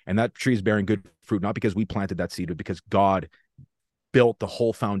fruit. And that tree is bearing good fruit, not because we planted that seed, but because God built the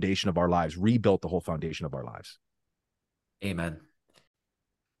whole foundation of our lives, rebuilt the whole foundation of our lives. Amen.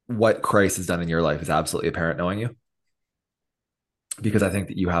 What Christ has done in your life is absolutely apparent knowing you, because I think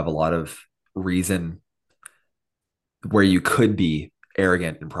that you have a lot of reason where you could be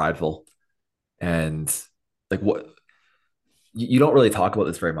arrogant and prideful. And like, what you don't really talk about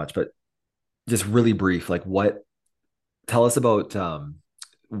this very much, but just really brief, like tell us about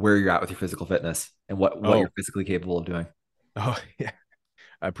where you're at with your physical fitness and what you're physically capable of doing. Oh, yeah.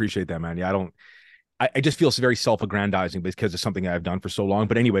 I appreciate that, man. Yeah, I just feel very self-aggrandizing because it's something I've done for so long.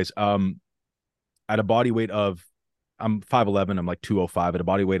 But anyways, at a body weight of, I'm 5'11", I'm like 205. At a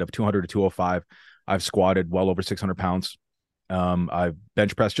body weight of 200 to 205, I've squatted well over 600 pounds. I've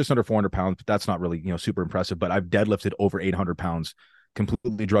bench pressed just under 400 pounds, but that's not really, you know, super impressive. But I've deadlifted over 800 pounds,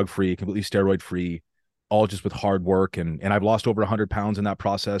 completely drug-free, completely steroid-free, all just with hard work. And I've lost over 100 pounds in that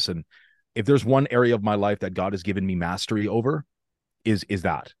process. And if there's one area of my life that God has given me mastery over, is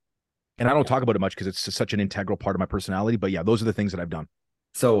that. And I don't talk about it much because it's just such an integral part of my personality. But yeah, those are the things that I've done.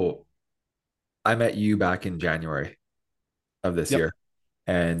 So I met you back in January of this year,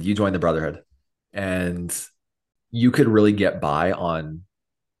 and you joined the Brotherhood, and you could really get by on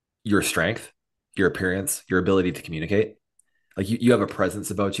your strength, your appearance, your ability to communicate. Like you have a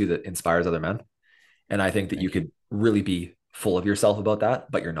presence about you that inspires other men. And I think that you could really be full of yourself about that,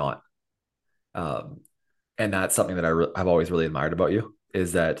 but you're not. And that's something that I've always really admired about you,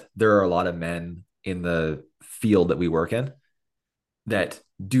 is that there are a lot of men in the field that we work in that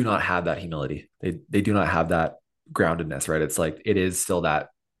do not have that humility. They do not have that groundedness, right? It's like, it is still that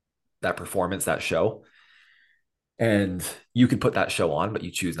performance, that show. And you could put that show on, but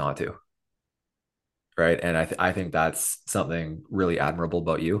you choose not to. Right. And I think that's something really admirable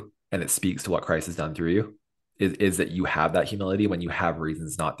about you. And it speaks to what Christ has done through you, is that you have that humility when you have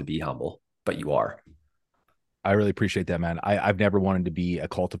reasons not to be humble, but you are. I really appreciate that, man. I've never wanted to be a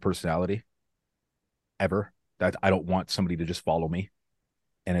cult of personality ever. That I don't want somebody to just follow me.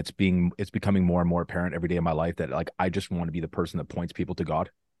 And it's becoming more and more apparent every day of my life that, like, I just want to be the person that points people to God,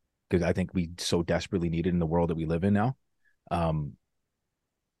 because I think we so desperately need it in the world that we live in now.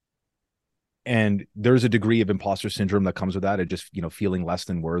 And there's a degree of imposter syndrome that comes with that, and just, you know, feeling less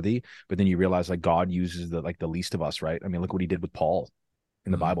than worthy. But then you realize, like, God uses the least of us, right? I mean, look what he did with Paul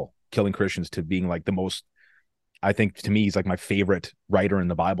in the Bible, killing Christians, to being like the most, I think, to me, he's like my favorite writer in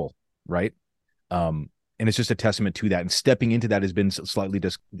the Bible, right? And it's just a testament to that. And stepping into that has been slightly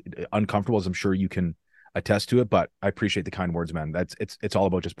uncomfortable, as I'm sure you can attest to it. But I appreciate the kind words, man. It's all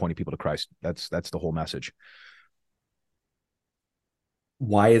about just pointing people to Christ. That's the whole message.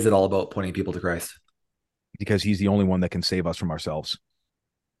 Why is it all about pointing people to Christ? Because he's the only one that can save us from ourselves.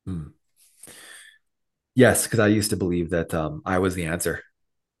 Yes, because I used to believe that I was the answer.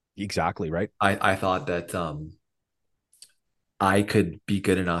 Exactly, right? I thought that I could be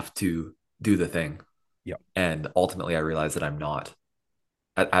good enough to do the thing. Yeah. And ultimately I realized that I'm not.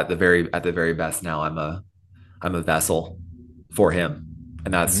 At the very best now, I'm a vessel for him.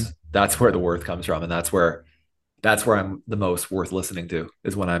 And that's where the worth comes from. And that's where I'm the most worth listening to,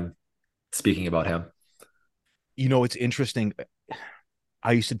 is when I'm speaking about him. You know, it's interesting.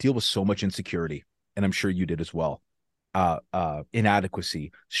 I used to deal with so much insecurity, and I'm sure you did as well.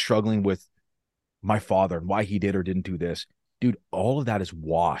 Inadequacy, struggling with my father and why he did or didn't do this. Dude, all of that is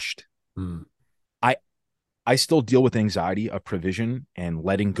washed. I still deal with anxiety of provision and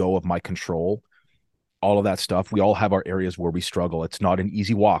letting go of my control, all of that stuff. We all have our areas where we struggle. It's not an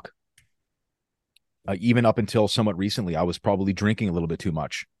easy walk. Even up until somewhat recently, I was probably drinking a little bit too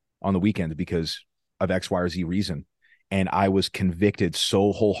much on the weekend because of X, Y, or Z reason. And I was convicted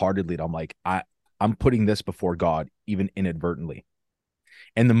so wholeheartedly that I'm like, I'm putting this before God, even inadvertently.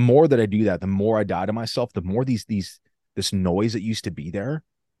 And the more that I do that, the more I die to myself, the more this noise that used to be there,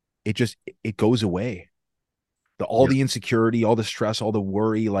 it goes away. The insecurity, all the stress, all the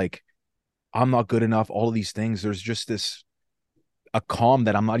worry, like, I'm not good enough, all of these things. There's just a calm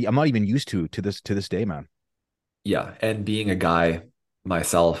that I'm not even used to this day, man. Yeah. And being a guy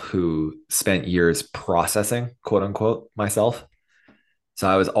myself who spent years processing, quote unquote, myself. So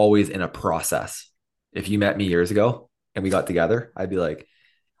I was always in a process. If you met me years ago and we got together, I'd be like,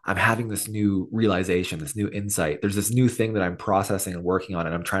 I'm having this new realization, this new insight. There's this new thing that I'm processing and working on,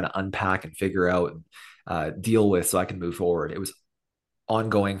 and I'm trying to unpack and figure out and deal with so I can move forward. It was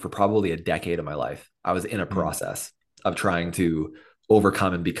ongoing for probably a decade of my life. I was in a process of trying to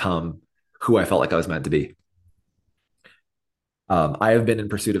overcome and become who I felt like I was meant to be. I have been in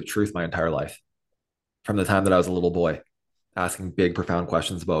pursuit of truth my entire life, from the time that I was a little boy, asking big, profound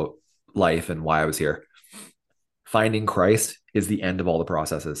questions about life and why I was here. Finding Christ is the end of all the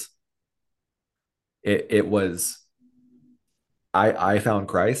processes. It was, I found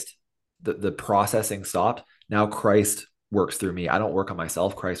Christ, the processing stopped. Now Christ works through me. I don't work on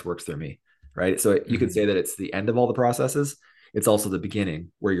myself. Christ works through me. Right. So you could say that it's the end of all the processes. It's also the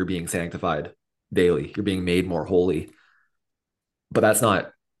beginning where you're being sanctified daily. You're being made more holy. But that's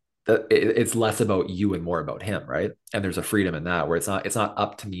not, it's less about you and more about him, right? And there's a freedom in that where it's not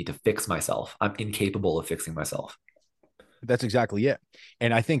up to me to fix myself. I'm incapable of fixing myself. That's exactly it.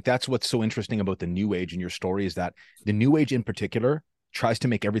 And I think that's what's so interesting about the New Age in your story is that the New Age in particular tries to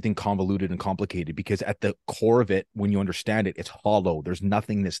make everything convoluted and complicated, because at the core of it, when you understand it, it's hollow. There's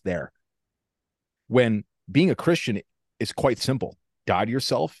nothingness there. When being a Christian is quite simple: die to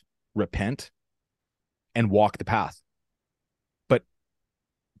yourself, repent, and walk the path. But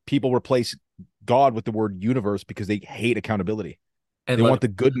people replace God with the word universe because they hate accountability. And they want the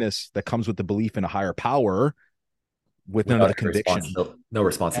goodness that comes with the belief in a higher power with none of the conviction. No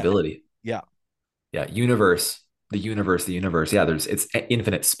responsibility. Yeah. Yeah. The universe. Yeah. It's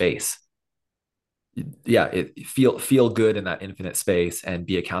infinite space. Yeah. Feel good in that infinite space and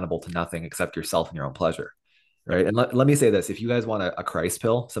be accountable to nothing except yourself and your own pleasure. Right. And let me say this: if you guys want a Christ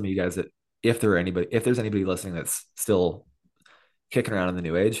pill, some of you guys if there's anybody listening that's still kicking around in the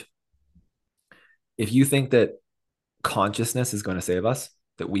New Age, if you think that consciousness is going to save us,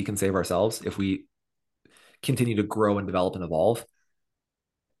 that we can save ourselves if we continue to grow and develop and evolve,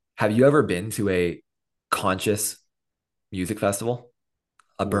 have you ever been to a conscious music festival?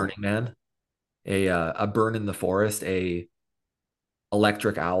 A Burning Man, a Burn in the Forest, a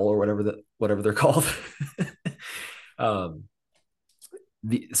Electric Owl, or whatever they're called.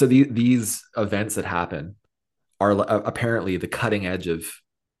 These events that happen are apparently the cutting edge of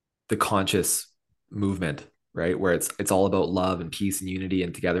the conscious movement, right? Where it's all about love and peace and unity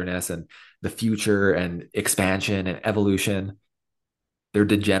and togetherness and the future and expansion and evolution. They're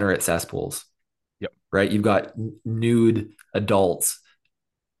degenerate cesspools. Yep. Right. You've got nude adults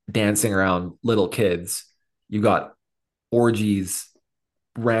dancing around little kids. You've got orgies,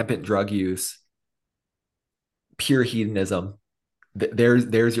 rampant drug use, pure hedonism.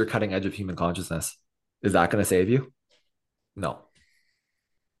 There's your cutting edge of human consciousness. Is that going to save you? No.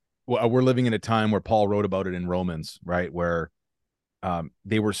 Well, we're living in a time where Paul wrote about it in Romans, right? Where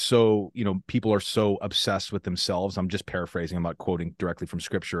they were so, people are so obsessed with themselves. I'm just paraphrasing. I'm not quoting directly from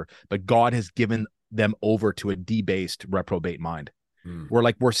scripture, but God has given them over to a debased, reprobate mind.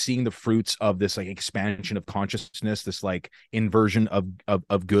 We're seeing the fruits of this like expansion of consciousness, this like inversion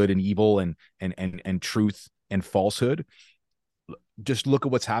of good and evil and truth and falsehood. Just look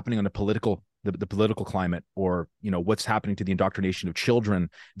at what's happening on the political climate, or what's happening to the indoctrination of children,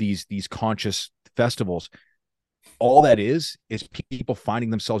 these conscious festivals. All that is people finding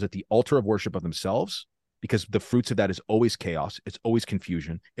themselves at the altar of worship of themselves, because the fruits of that is always chaos, it's always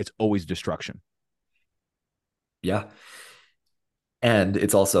confusion, it's always destruction. Yeah. And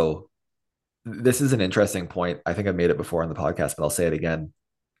it's also, this is an interesting point. I think I've made it before on the podcast, but I'll say it again,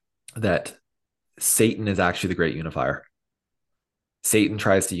 that Satan is actually the great unifier. Satan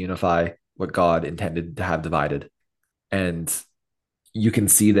tries to unify what God intended to have divided. And you can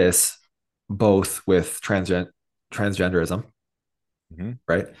see this both with transgenderism,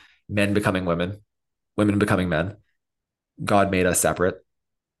 right? Men becoming women, women becoming men. God made us separate,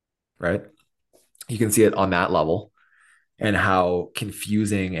 right? You can see it on that level, and how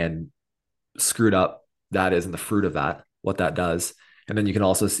confusing and screwed up that is, and the fruit of that, what that does. And then you can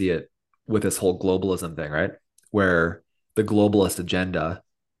also see it with this whole globalism thing, right? Where the globalist agenda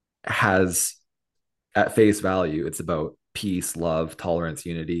has, at face value, it's about peace, love, tolerance,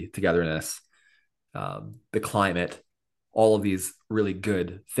 unity, togetherness, the climate, all of these really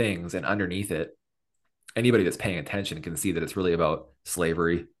good things. And underneath it, anybody that's paying attention can see that it's really about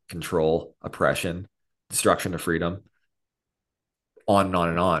slavery, control, oppression, destruction of freedom, on and on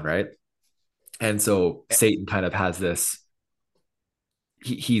and on, right? And so Satan kind of has this,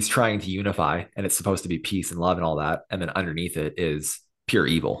 he's trying to unify, and it's supposed to be peace and love and all that. And then underneath it is pure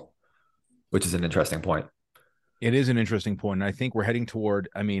evil, which is an interesting point. It is an interesting point. And I think we're heading toward,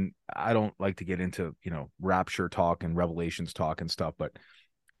 I mean, I don't like to get into, rapture talk and revelations talk and stuff, but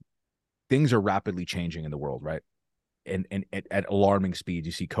things are rapidly changing in the world, right? And at alarming speed.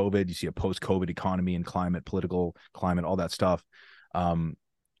 You see COVID, you see a post-COVID economy and climate, political climate, all that stuff.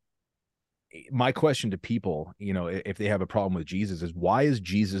 My question to people, if they have a problem with Jesus, is why is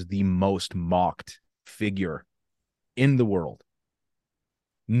Jesus the most mocked figure in the world?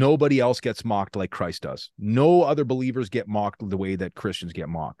 Nobody else gets mocked like Christ does. No other believers get mocked the way that Christians get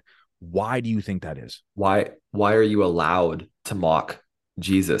mocked. Why do you think that is? Why are you allowed to mock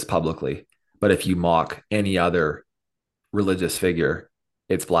Jesus publicly, but if you mock any other religious figure,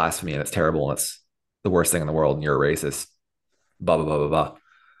 it's blasphemy and it's terrible and it's the worst thing in the world and you're a racist? Blah blah blah blah blah.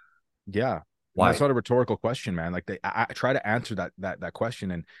 Yeah. Why? That's not a rhetorical question, man. Like I try to answer that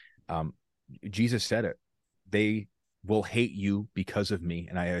question, and Jesus said it. They will hate you because of me.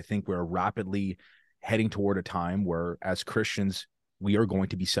 And I think we're rapidly heading toward a time where, as Christians, we are going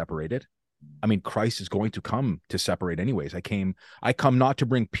to be separated. I mean, Christ is going to come to separate anyways. I come not to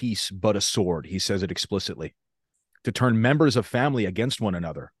bring peace, but a sword. He says it explicitly. To turn members of family against one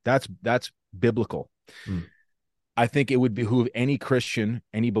another. That's biblical. I think it would behoove any Christian,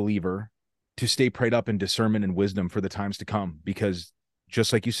 any believer, to stay prayed up in discernment and wisdom for the times to come, because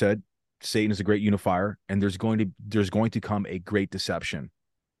just like you said, Satan is a great unifier, and there's going to come a great deception.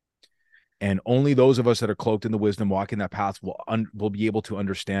 And only those of us that are cloaked in the wisdom, walking that path, will be able to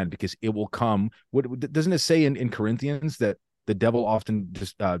understand, because it will come. What doesn't it say in Corinthians that the devil often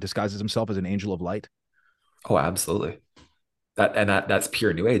disguises himself as an angel of light? Oh, absolutely. That's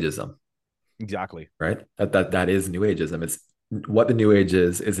pure New Ageism. Exactly. Right. That is New Ageism. It's what the New Age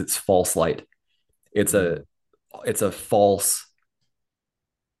is it's false light. It's a false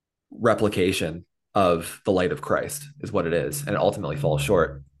replication of the light of Christ is what it is, and it ultimately falls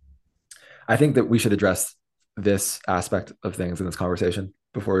short. I think that we should address this aspect of things in this conversation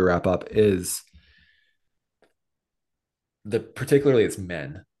before we wrap up, is particularly it's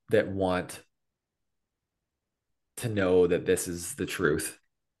men that want to know that this is the truth,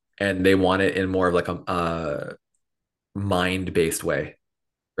 and they want it in more of like a mind-based way,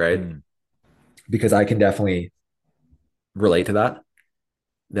 right? Because I can definitely relate to that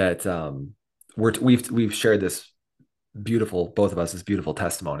we've shared this beautiful, both of us, this beautiful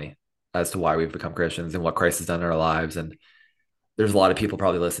testimony as to why we've become Christians and what Christ has done in our lives. And there's a lot of people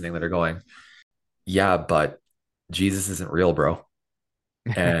probably listening that are going, yeah, but Jesus isn't real, bro.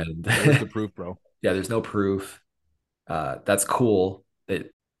 And where's the proof, bro? Yeah, there's no proof. That's cool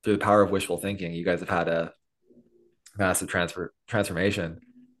that through the power of wishful thinking, you guys have had a massive transformation,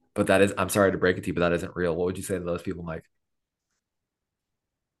 but that is, I'm sorry to break it to you, but that isn't real. What would you say to those people, Mike?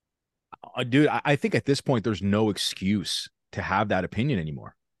 Dude, I think at this point, there's no excuse to have that opinion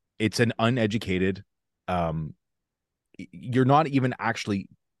anymore. It's an uneducated, you're not even actually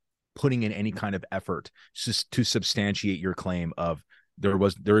putting in any kind of effort to substantiate your claim of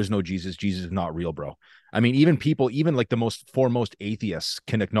there is no Jesus. Jesus is not real, bro. I mean, even like the most foremost atheists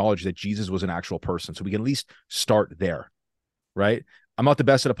can acknowledge that Jesus was an actual person. So we can at least start there, right? I'm not the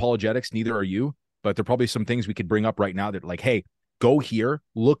best at apologetics, neither are you, but there are probably some things we could bring up right now that, like, hey, go here,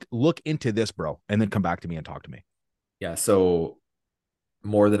 look into this, bro, and then come back to me and talk to me. Yeah. So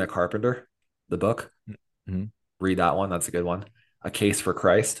More Than a Carpenter, the book, read that one. That's a good one. A Case for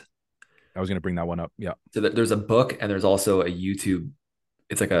Christ. I was going to bring that one up. Yeah. So there's a book and there's also a YouTube.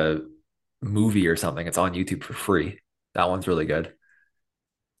 It's like a movie or something. It's on YouTube for free. That one's really good.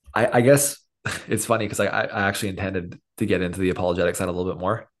 I guess it's funny because I actually intended to get into the apologetic side a little bit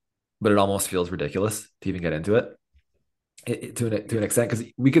more, but it almost feels ridiculous to even get into it to an extent, because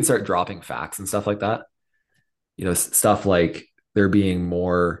we could start dropping facts and stuff like that. Stuff like there being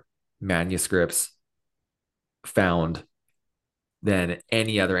more manuscripts found than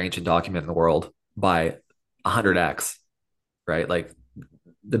any other ancient document in the world by 100x, right? Like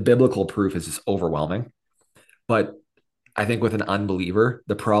the biblical proof is just overwhelming. But I think with an unbeliever,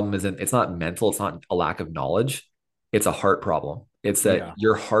 the problem it's not mental, it's not a lack of knowledge, it's a heart problem. It's that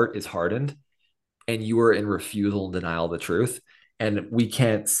your heart is hardened and you are in refusal and denial of the truth. And we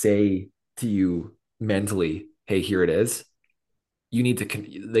can't say to you mentally, hey, here it is. You need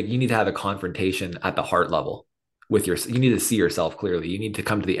to have a confrontation at the heart level with you need to see yourself clearly. You need to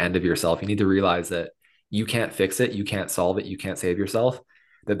come to the end of yourself. You need to realize that you can't fix it. You can't solve it. You can't save yourself,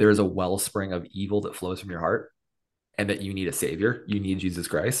 that there is a wellspring of evil that flows from your heart, and that you need a savior. You need Jesus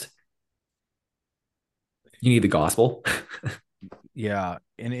Christ. You need the gospel. Yeah.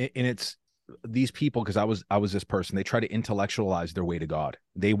 And it's these people, because I was this person, they try to intellectualize their way to God.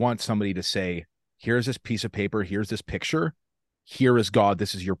 They want somebody to say, here's this piece of paper, here's this picture, here is God,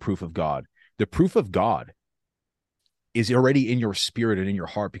 this is your proof of God. The proof of God is already in your spirit and in your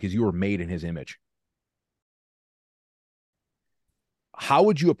heart because you were made in his image. How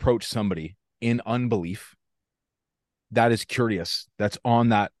would you approach somebody in unbelief that is curious, that's towing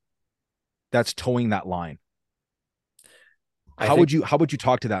that line? How would you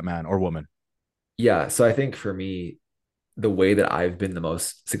talk to that man or woman? Yeah. So I think for me, the way that I've been the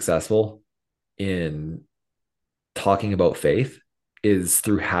most successful in talking about faith is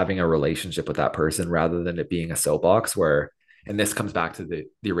through having a relationship with that person rather than it being a soapbox where, and this comes back to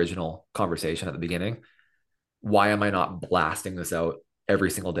the original conversation at the beginning. Why am I not blasting this out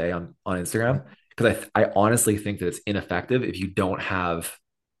every single day on Instagram? Because I honestly think that it's ineffective if you don't have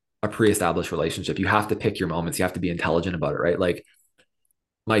a pre-established relationship. You have to pick your moments. You have to be intelligent about it, right? Like,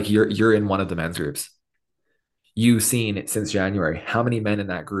 Mike, you're in one of the men's groups. You've seen since January how many men in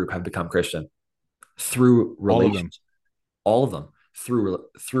that group have become Christian through relationship. All of them through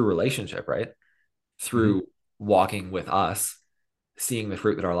relationship, right? Through walking with us, seeing the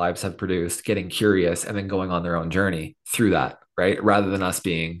fruit that our lives have produced, getting curious, and then going on their own journey through that, right? Rather than us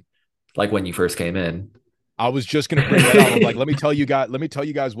being like when you first came in. I was just going to bring that up. I'm like, let me tell you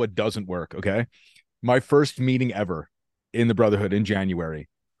guys what doesn't work. Okay. My first meeting ever in the Brotherhood in January,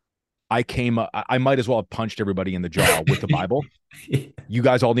 I might as well have punched everybody in the jaw with the Bible. You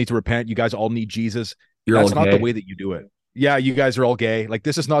guys all need to repent. You guys all need Jesus. That's not the way that you do it. Yeah. You guys are all gay. Like,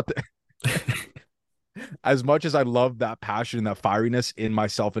 this is not as much as I love that passion and that fieriness in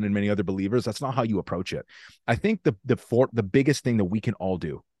myself and in many other believers, that's not how you approach it. I think the biggest thing that we can all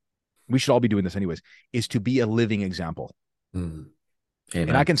do, we should all be doing this anyways, is to be a living example. Amen.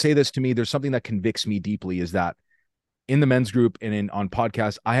 And I can say this to me, there's something that convicts me deeply, is that in the men's group and on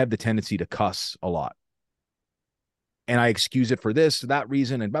podcasts, I have the tendency to cuss a lot. And I excuse it for this, that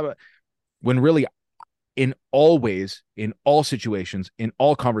reason, and blah, blah, when really in all ways, in all situations, in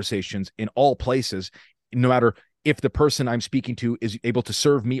all conversations, in all places, no matter if the person I'm speaking to is able to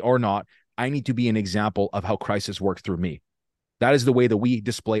serve me or not, I need to be an example of how Christ has worked through me. That is the way that we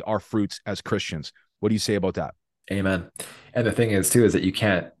display our fruits as Christians. What do you say about that? Amen. And the thing is too, is that you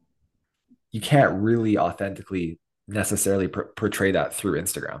can't really authentically necessarily portray that through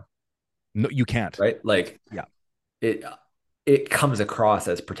Instagram. No, you can't. Right? Like, yeah, it comes across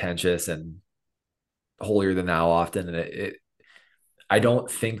as pretentious and holier than thou often. And I don't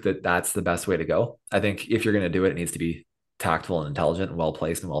think that that's the best way to go. I think if you're going to do it, it needs to be tactful and intelligent and well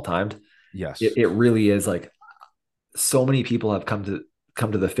placed and well timed. Yes. It really is. Like, so many people have come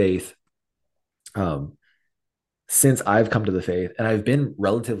to the faith since I've come to the faith, and I've been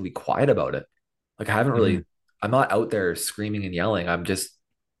relatively quiet about it. Like, I haven't really, I'm not out there screaming and yelling. I'm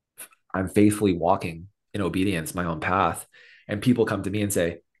faithfully walking in obedience, my own path. And people come to me and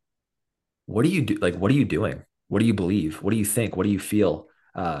say, what do you do? Like, what are you doing? What do you believe? What do you think? What do you feel?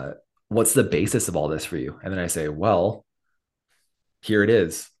 What's the basis of all this for you? And then I say, well, here it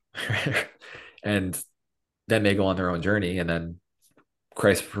is. And then they go on their own journey, and then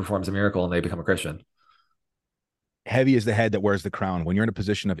Christ performs a miracle and they become a Christian. Heavy is the head that wears the crown. When you're in a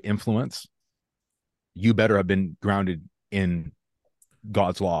position of influence, you better have been grounded in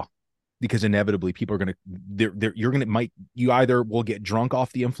God's law, because inevitably people are going to, you either will get drunk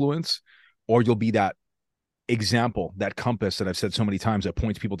off the influence, or you'll be that example, that compass that I've said so many times that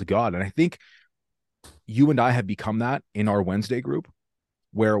points people to God. And I think you and I have become that in our Wednesday group,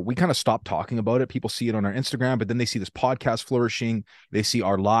 where we kind of stop talking about it. People see it on our Instagram, but then they see this podcast flourishing. They see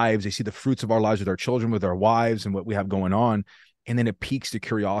our lives. They see the fruits of our lives with our children, with our wives, and what we have going on. And then it piques the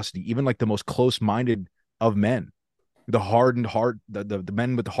curiosity, even like the most close-minded of men, the hardened heart, the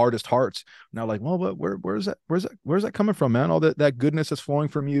men with the hardest hearts. Now, like, well, but where's that coming from, man? All that goodness that's flowing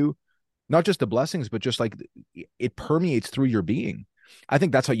from you, not just the blessings, but just like it permeates through your being. I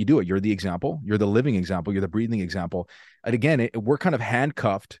think that's how you do it. You're the example. You're the living example. You're the breathing example. And again, we're kind of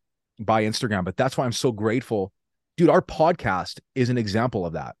handcuffed by Instagram, but that's why I'm so grateful. Dude, our podcast is an example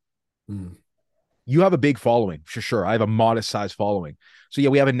of that. You have a big following, for sure. I have a modest size following. So yeah,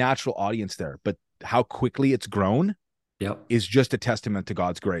 we have a natural audience there, but how quickly it's grown is just a testament to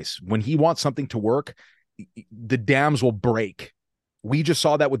God's grace. When he wants something to work, the dams will break. We just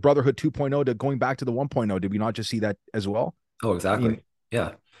saw that with Brotherhood 2.0 to going back to the 1.0. Did we not just see that as well? Oh, exactly.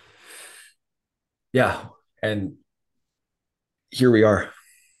 Yeah. And here we are.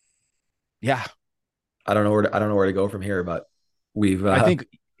 Yeah. I don't know where to go from here, but I think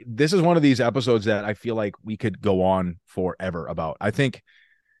this is one of these episodes that I feel like we could go on forever about. I think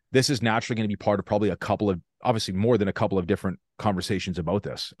this is naturally going to be part of probably obviously more than a couple of different conversations about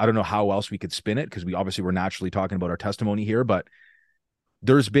this. I don't know how else we could spin it, because we obviously were naturally talking about our testimony here, but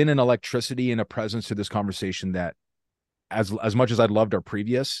there's been an electricity and a presence to this conversation that, as much as I loved our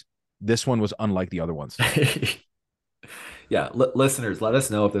previous, this one was unlike the other ones. Yeah, listeners, let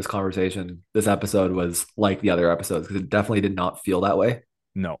us know if this episode was like the other episodes, because it definitely did not feel that way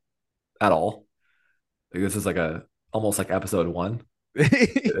No. at all. Like this is like almost like episode one,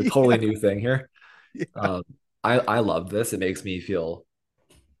 a totally Yeah, new thing here. yeah. Um, I love this. It makes me feel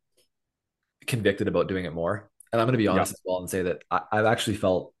convicted about doing it more. And I'm going to be Yeah. honest as well and say that I've actually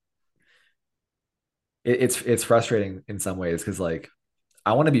felt it's frustrating in some ways, because like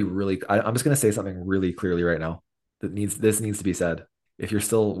I want to be really. I'm just going to say something really clearly right now that needs to be said. If you're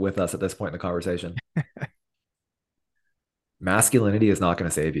still with us at this point in the conversation, masculinity is not going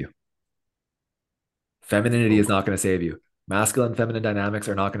to save you. Femininity Oh, is not going to save you. Masculine, feminine dynamics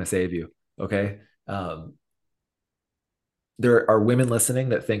are not going to save you. Okay. There are women listening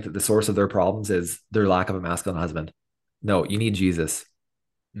that think that the source of their problems is their lack of a masculine husband. No, you need Jesus.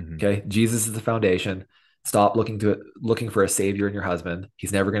 mhm. Okay. Jesus is the foundation. Stop looking for a savior in your husband.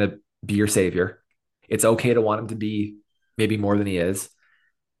 He's never going to be your savior. It's okay to want him to be maybe more than he is,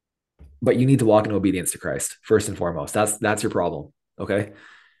 but you need to walk in obedience to Christ first and foremost. That's your problem. Okay.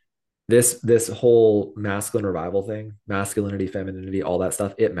 This whole masculine revival thing, masculinity, femininity, all that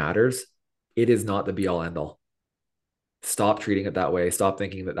stuff, it matters. It is not the be all end all. Stop treating it that way. Stop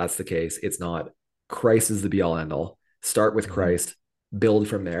thinking that that's the case. It's not. Christ is the be all end all. Start with Mhm. Christ, build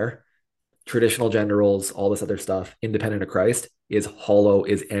from there. Traditional gender roles, all this other stuff, independent of Christ, is hollow,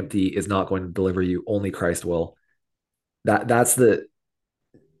 is empty, is not going to deliver you. Only Christ will. That's the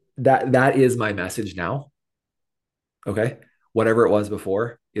that is my message now. Okay. Whatever it was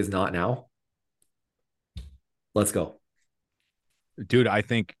before is not now. Let's go. Dude, I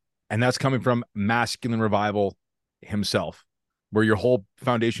think, and that's coming from Masculine Revival himself, where your whole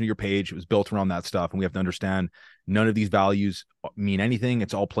foundation of your page was built around that stuff. And we have to understand none of these values mean anything.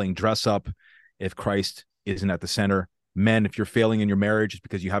 It's all playing dress up if Christ isn't at the center. Men, if you're failing in your marriage, it's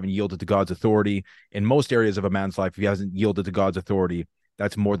because you haven't yielded to God's authority. In most areas of a man's life, if he hasn't yielded to God's authority,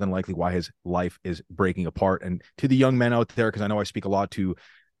 that's more than likely why his life is breaking apart. And to the young men out there, because I know I speak a lot to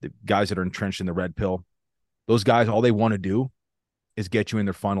the guys that are entrenched in the red pill, those guys, all they want to do is get you in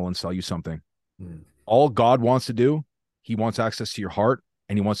their funnel and sell you something. Hmm. All God wants to do, he wants access to your heart,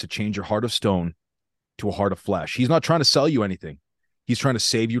 and he wants to change your heart of stone to a heart of flesh. He's not trying to sell you anything. He's trying to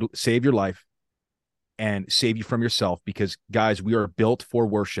save your life and save you from yourself, because guys, we are built for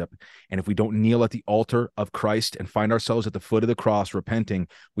worship. And if we don't kneel at the altar of Christ and find ourselves at the foot of the cross repenting,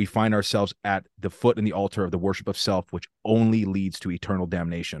 we find ourselves at the foot and the altar of the worship of self, which only leads to eternal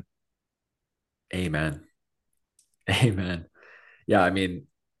damnation. Amen. Amen. Yeah, I mean,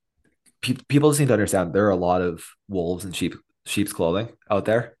 people just need to understand there are a lot of wolves in sheep's clothing out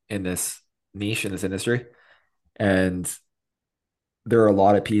there in this niche, in this industry, and there are a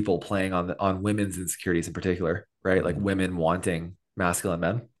lot of people playing on women's insecurities in particular, right? Like women wanting masculine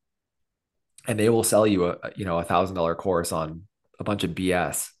men, and they will sell you $1,000 course on a bunch of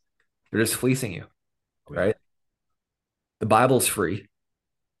BS. They're just fleecing you, Oh, yeah. right? The Bible's free.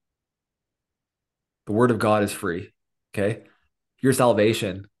 The Word of God is free. Okay, your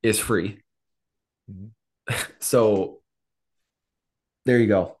salvation is free. Mhm. So there you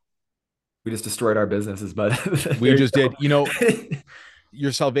go. We just destroyed our businesses, but We there you just did. You know, go.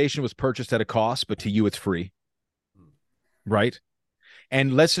 your salvation was purchased at a cost, but to you, it's free, right?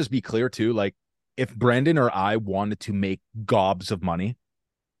 And let's just be clear too. Like, if Brendan or I wanted to make gobs of money,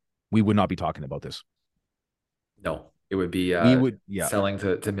 we would not be talking about this. No, it would be We would, yeah, selling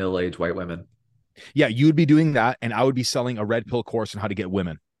to middle-aged white women. yeah, you'd be doing that, and I would be selling a red pill course on how to get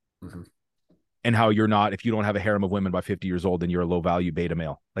women, Mhm. and how you're not, if you don't have a harem of women by 50 years old, then you're a low value beta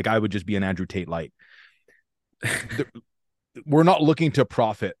male. Like, I would just be an Andrew Tate light. We're not looking to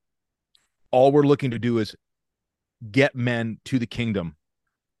profit. All we're looking to do is get men to the kingdom,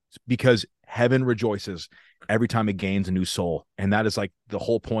 because heaven rejoices every time it gains a new soul. And that is like the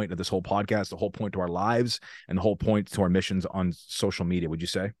whole point of this whole podcast, the whole point to our lives, and the whole point to our missions on social media, would you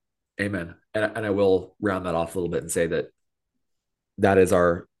say? Amen. And I will round that off a little bit and say that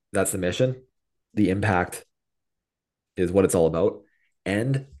that's the mission. The impact is what it's all about.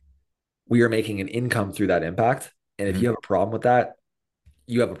 And we are making an income through that impact. And if Mhm. you have a problem with that,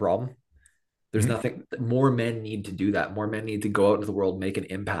 you have a problem. There's Mhm. nothing more men need to do that. More men need to go out into the world, make an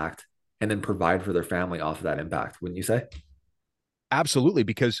impact, and then provide for their family off of that impact, wouldn't you say? Absolutely,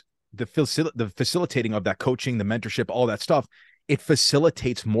 because the facilitating of that coaching, the mentorship, all that stuff, it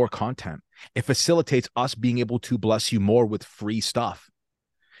facilitates more content. It facilitates us being able to bless you more with free stuff.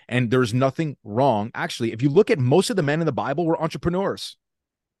 And there's nothing wrong. Actually, if you look at most of the men in the Bible were entrepreneurs.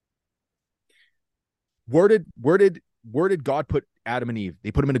 Where did God put Adam and Eve?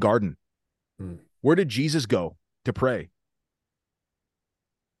 They put them in a garden. Hmm. Where did Jesus go to pray?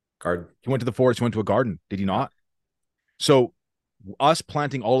 Garden. He went to the forest, he went to a garden. Did he Yeah. not? So us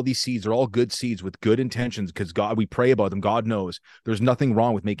planting all of these seeds are all good seeds with good intentions, because God, we pray about them. God knows there's nothing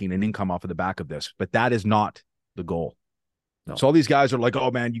wrong with making an income off of the back of this, but that is not the goal. No. So all these guys are like,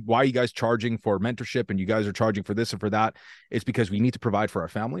 oh man, why are you guys charging for mentorship and you guys are charging for this and for that? It's because we need to provide for our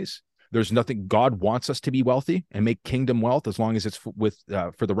families. There's nothing. God wants us to be wealthy and make kingdom wealth, as long as it's for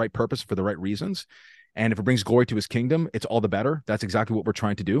the right purpose, for the right reasons. And if it brings glory to his kingdom, it's all the better. That's exactly what we're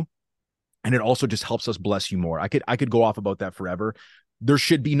trying to do. And it also just helps us bless you more. I could go off about that forever. There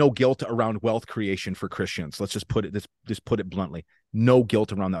should be no guilt around wealth creation for Christians. Let's just put it bluntly. No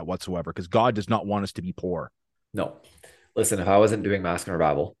guilt around that whatsoever, because God does not want us to be poor. No. Listen, if I wasn't doing Masculine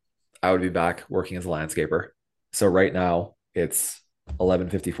Revival, I would be back working as a landscaper. So right now it's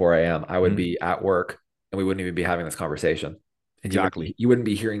 11:54 a.m. I would be at work and we wouldn't even be having this conversation. Exactly. You wouldn't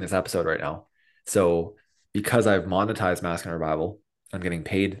be hearing this episode right now. So because I've monetized Masculine Revival, I'm getting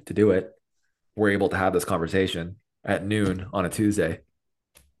paid to do it. We're able to have this conversation at noon on a Tuesday.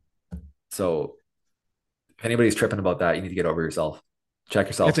 So if anybody's tripping about that, you need to get over yourself. Check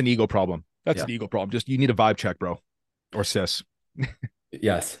yourself. That's an ego problem. That's an ego problem. Just, you need a vibe check, bro. Or sis.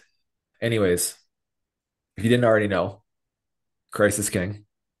 Yes. Anyways, if you didn't already know, Christ is King,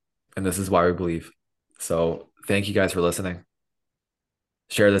 and this is why we believe. So thank you guys for listening.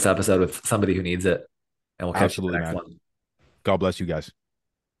 Share this episode with somebody who needs it, and we'll catch you in the next one. God bless you guys.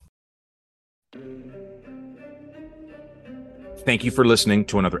 Thank you for listening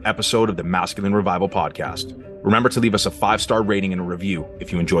to another episode of the Masculine Revival Podcast. Remember to leave us a 5-star rating and a review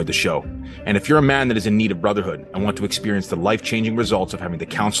if you enjoyed the show. And if you're a man that is in need of brotherhood and want to experience the life-changing results of having the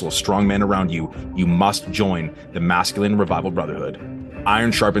counsel of strong men around you, you must join the Masculine Revival Brotherhood.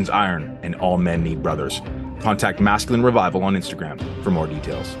 Iron sharpens iron, and all men need brothers. Contact Masculine Revival on Instagram for more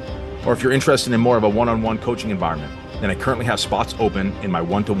details. Or if you're interested in more of a one-on-one coaching environment, then I currently have spots open in my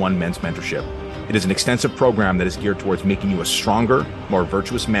one-to-one men's mentorship. It is an extensive program that is geared towards making you a stronger, more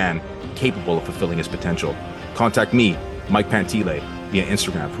virtuous man capable of fulfilling his potential. Contact me, Mike Pantile, via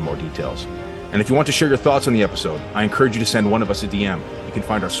Instagram for more details. And if you want to share your thoughts on the episode, I encourage you to send one of us a DM. You can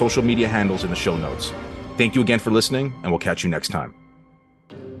find our social media handles in the show notes. Thank you again for listening, and we'll catch you next time.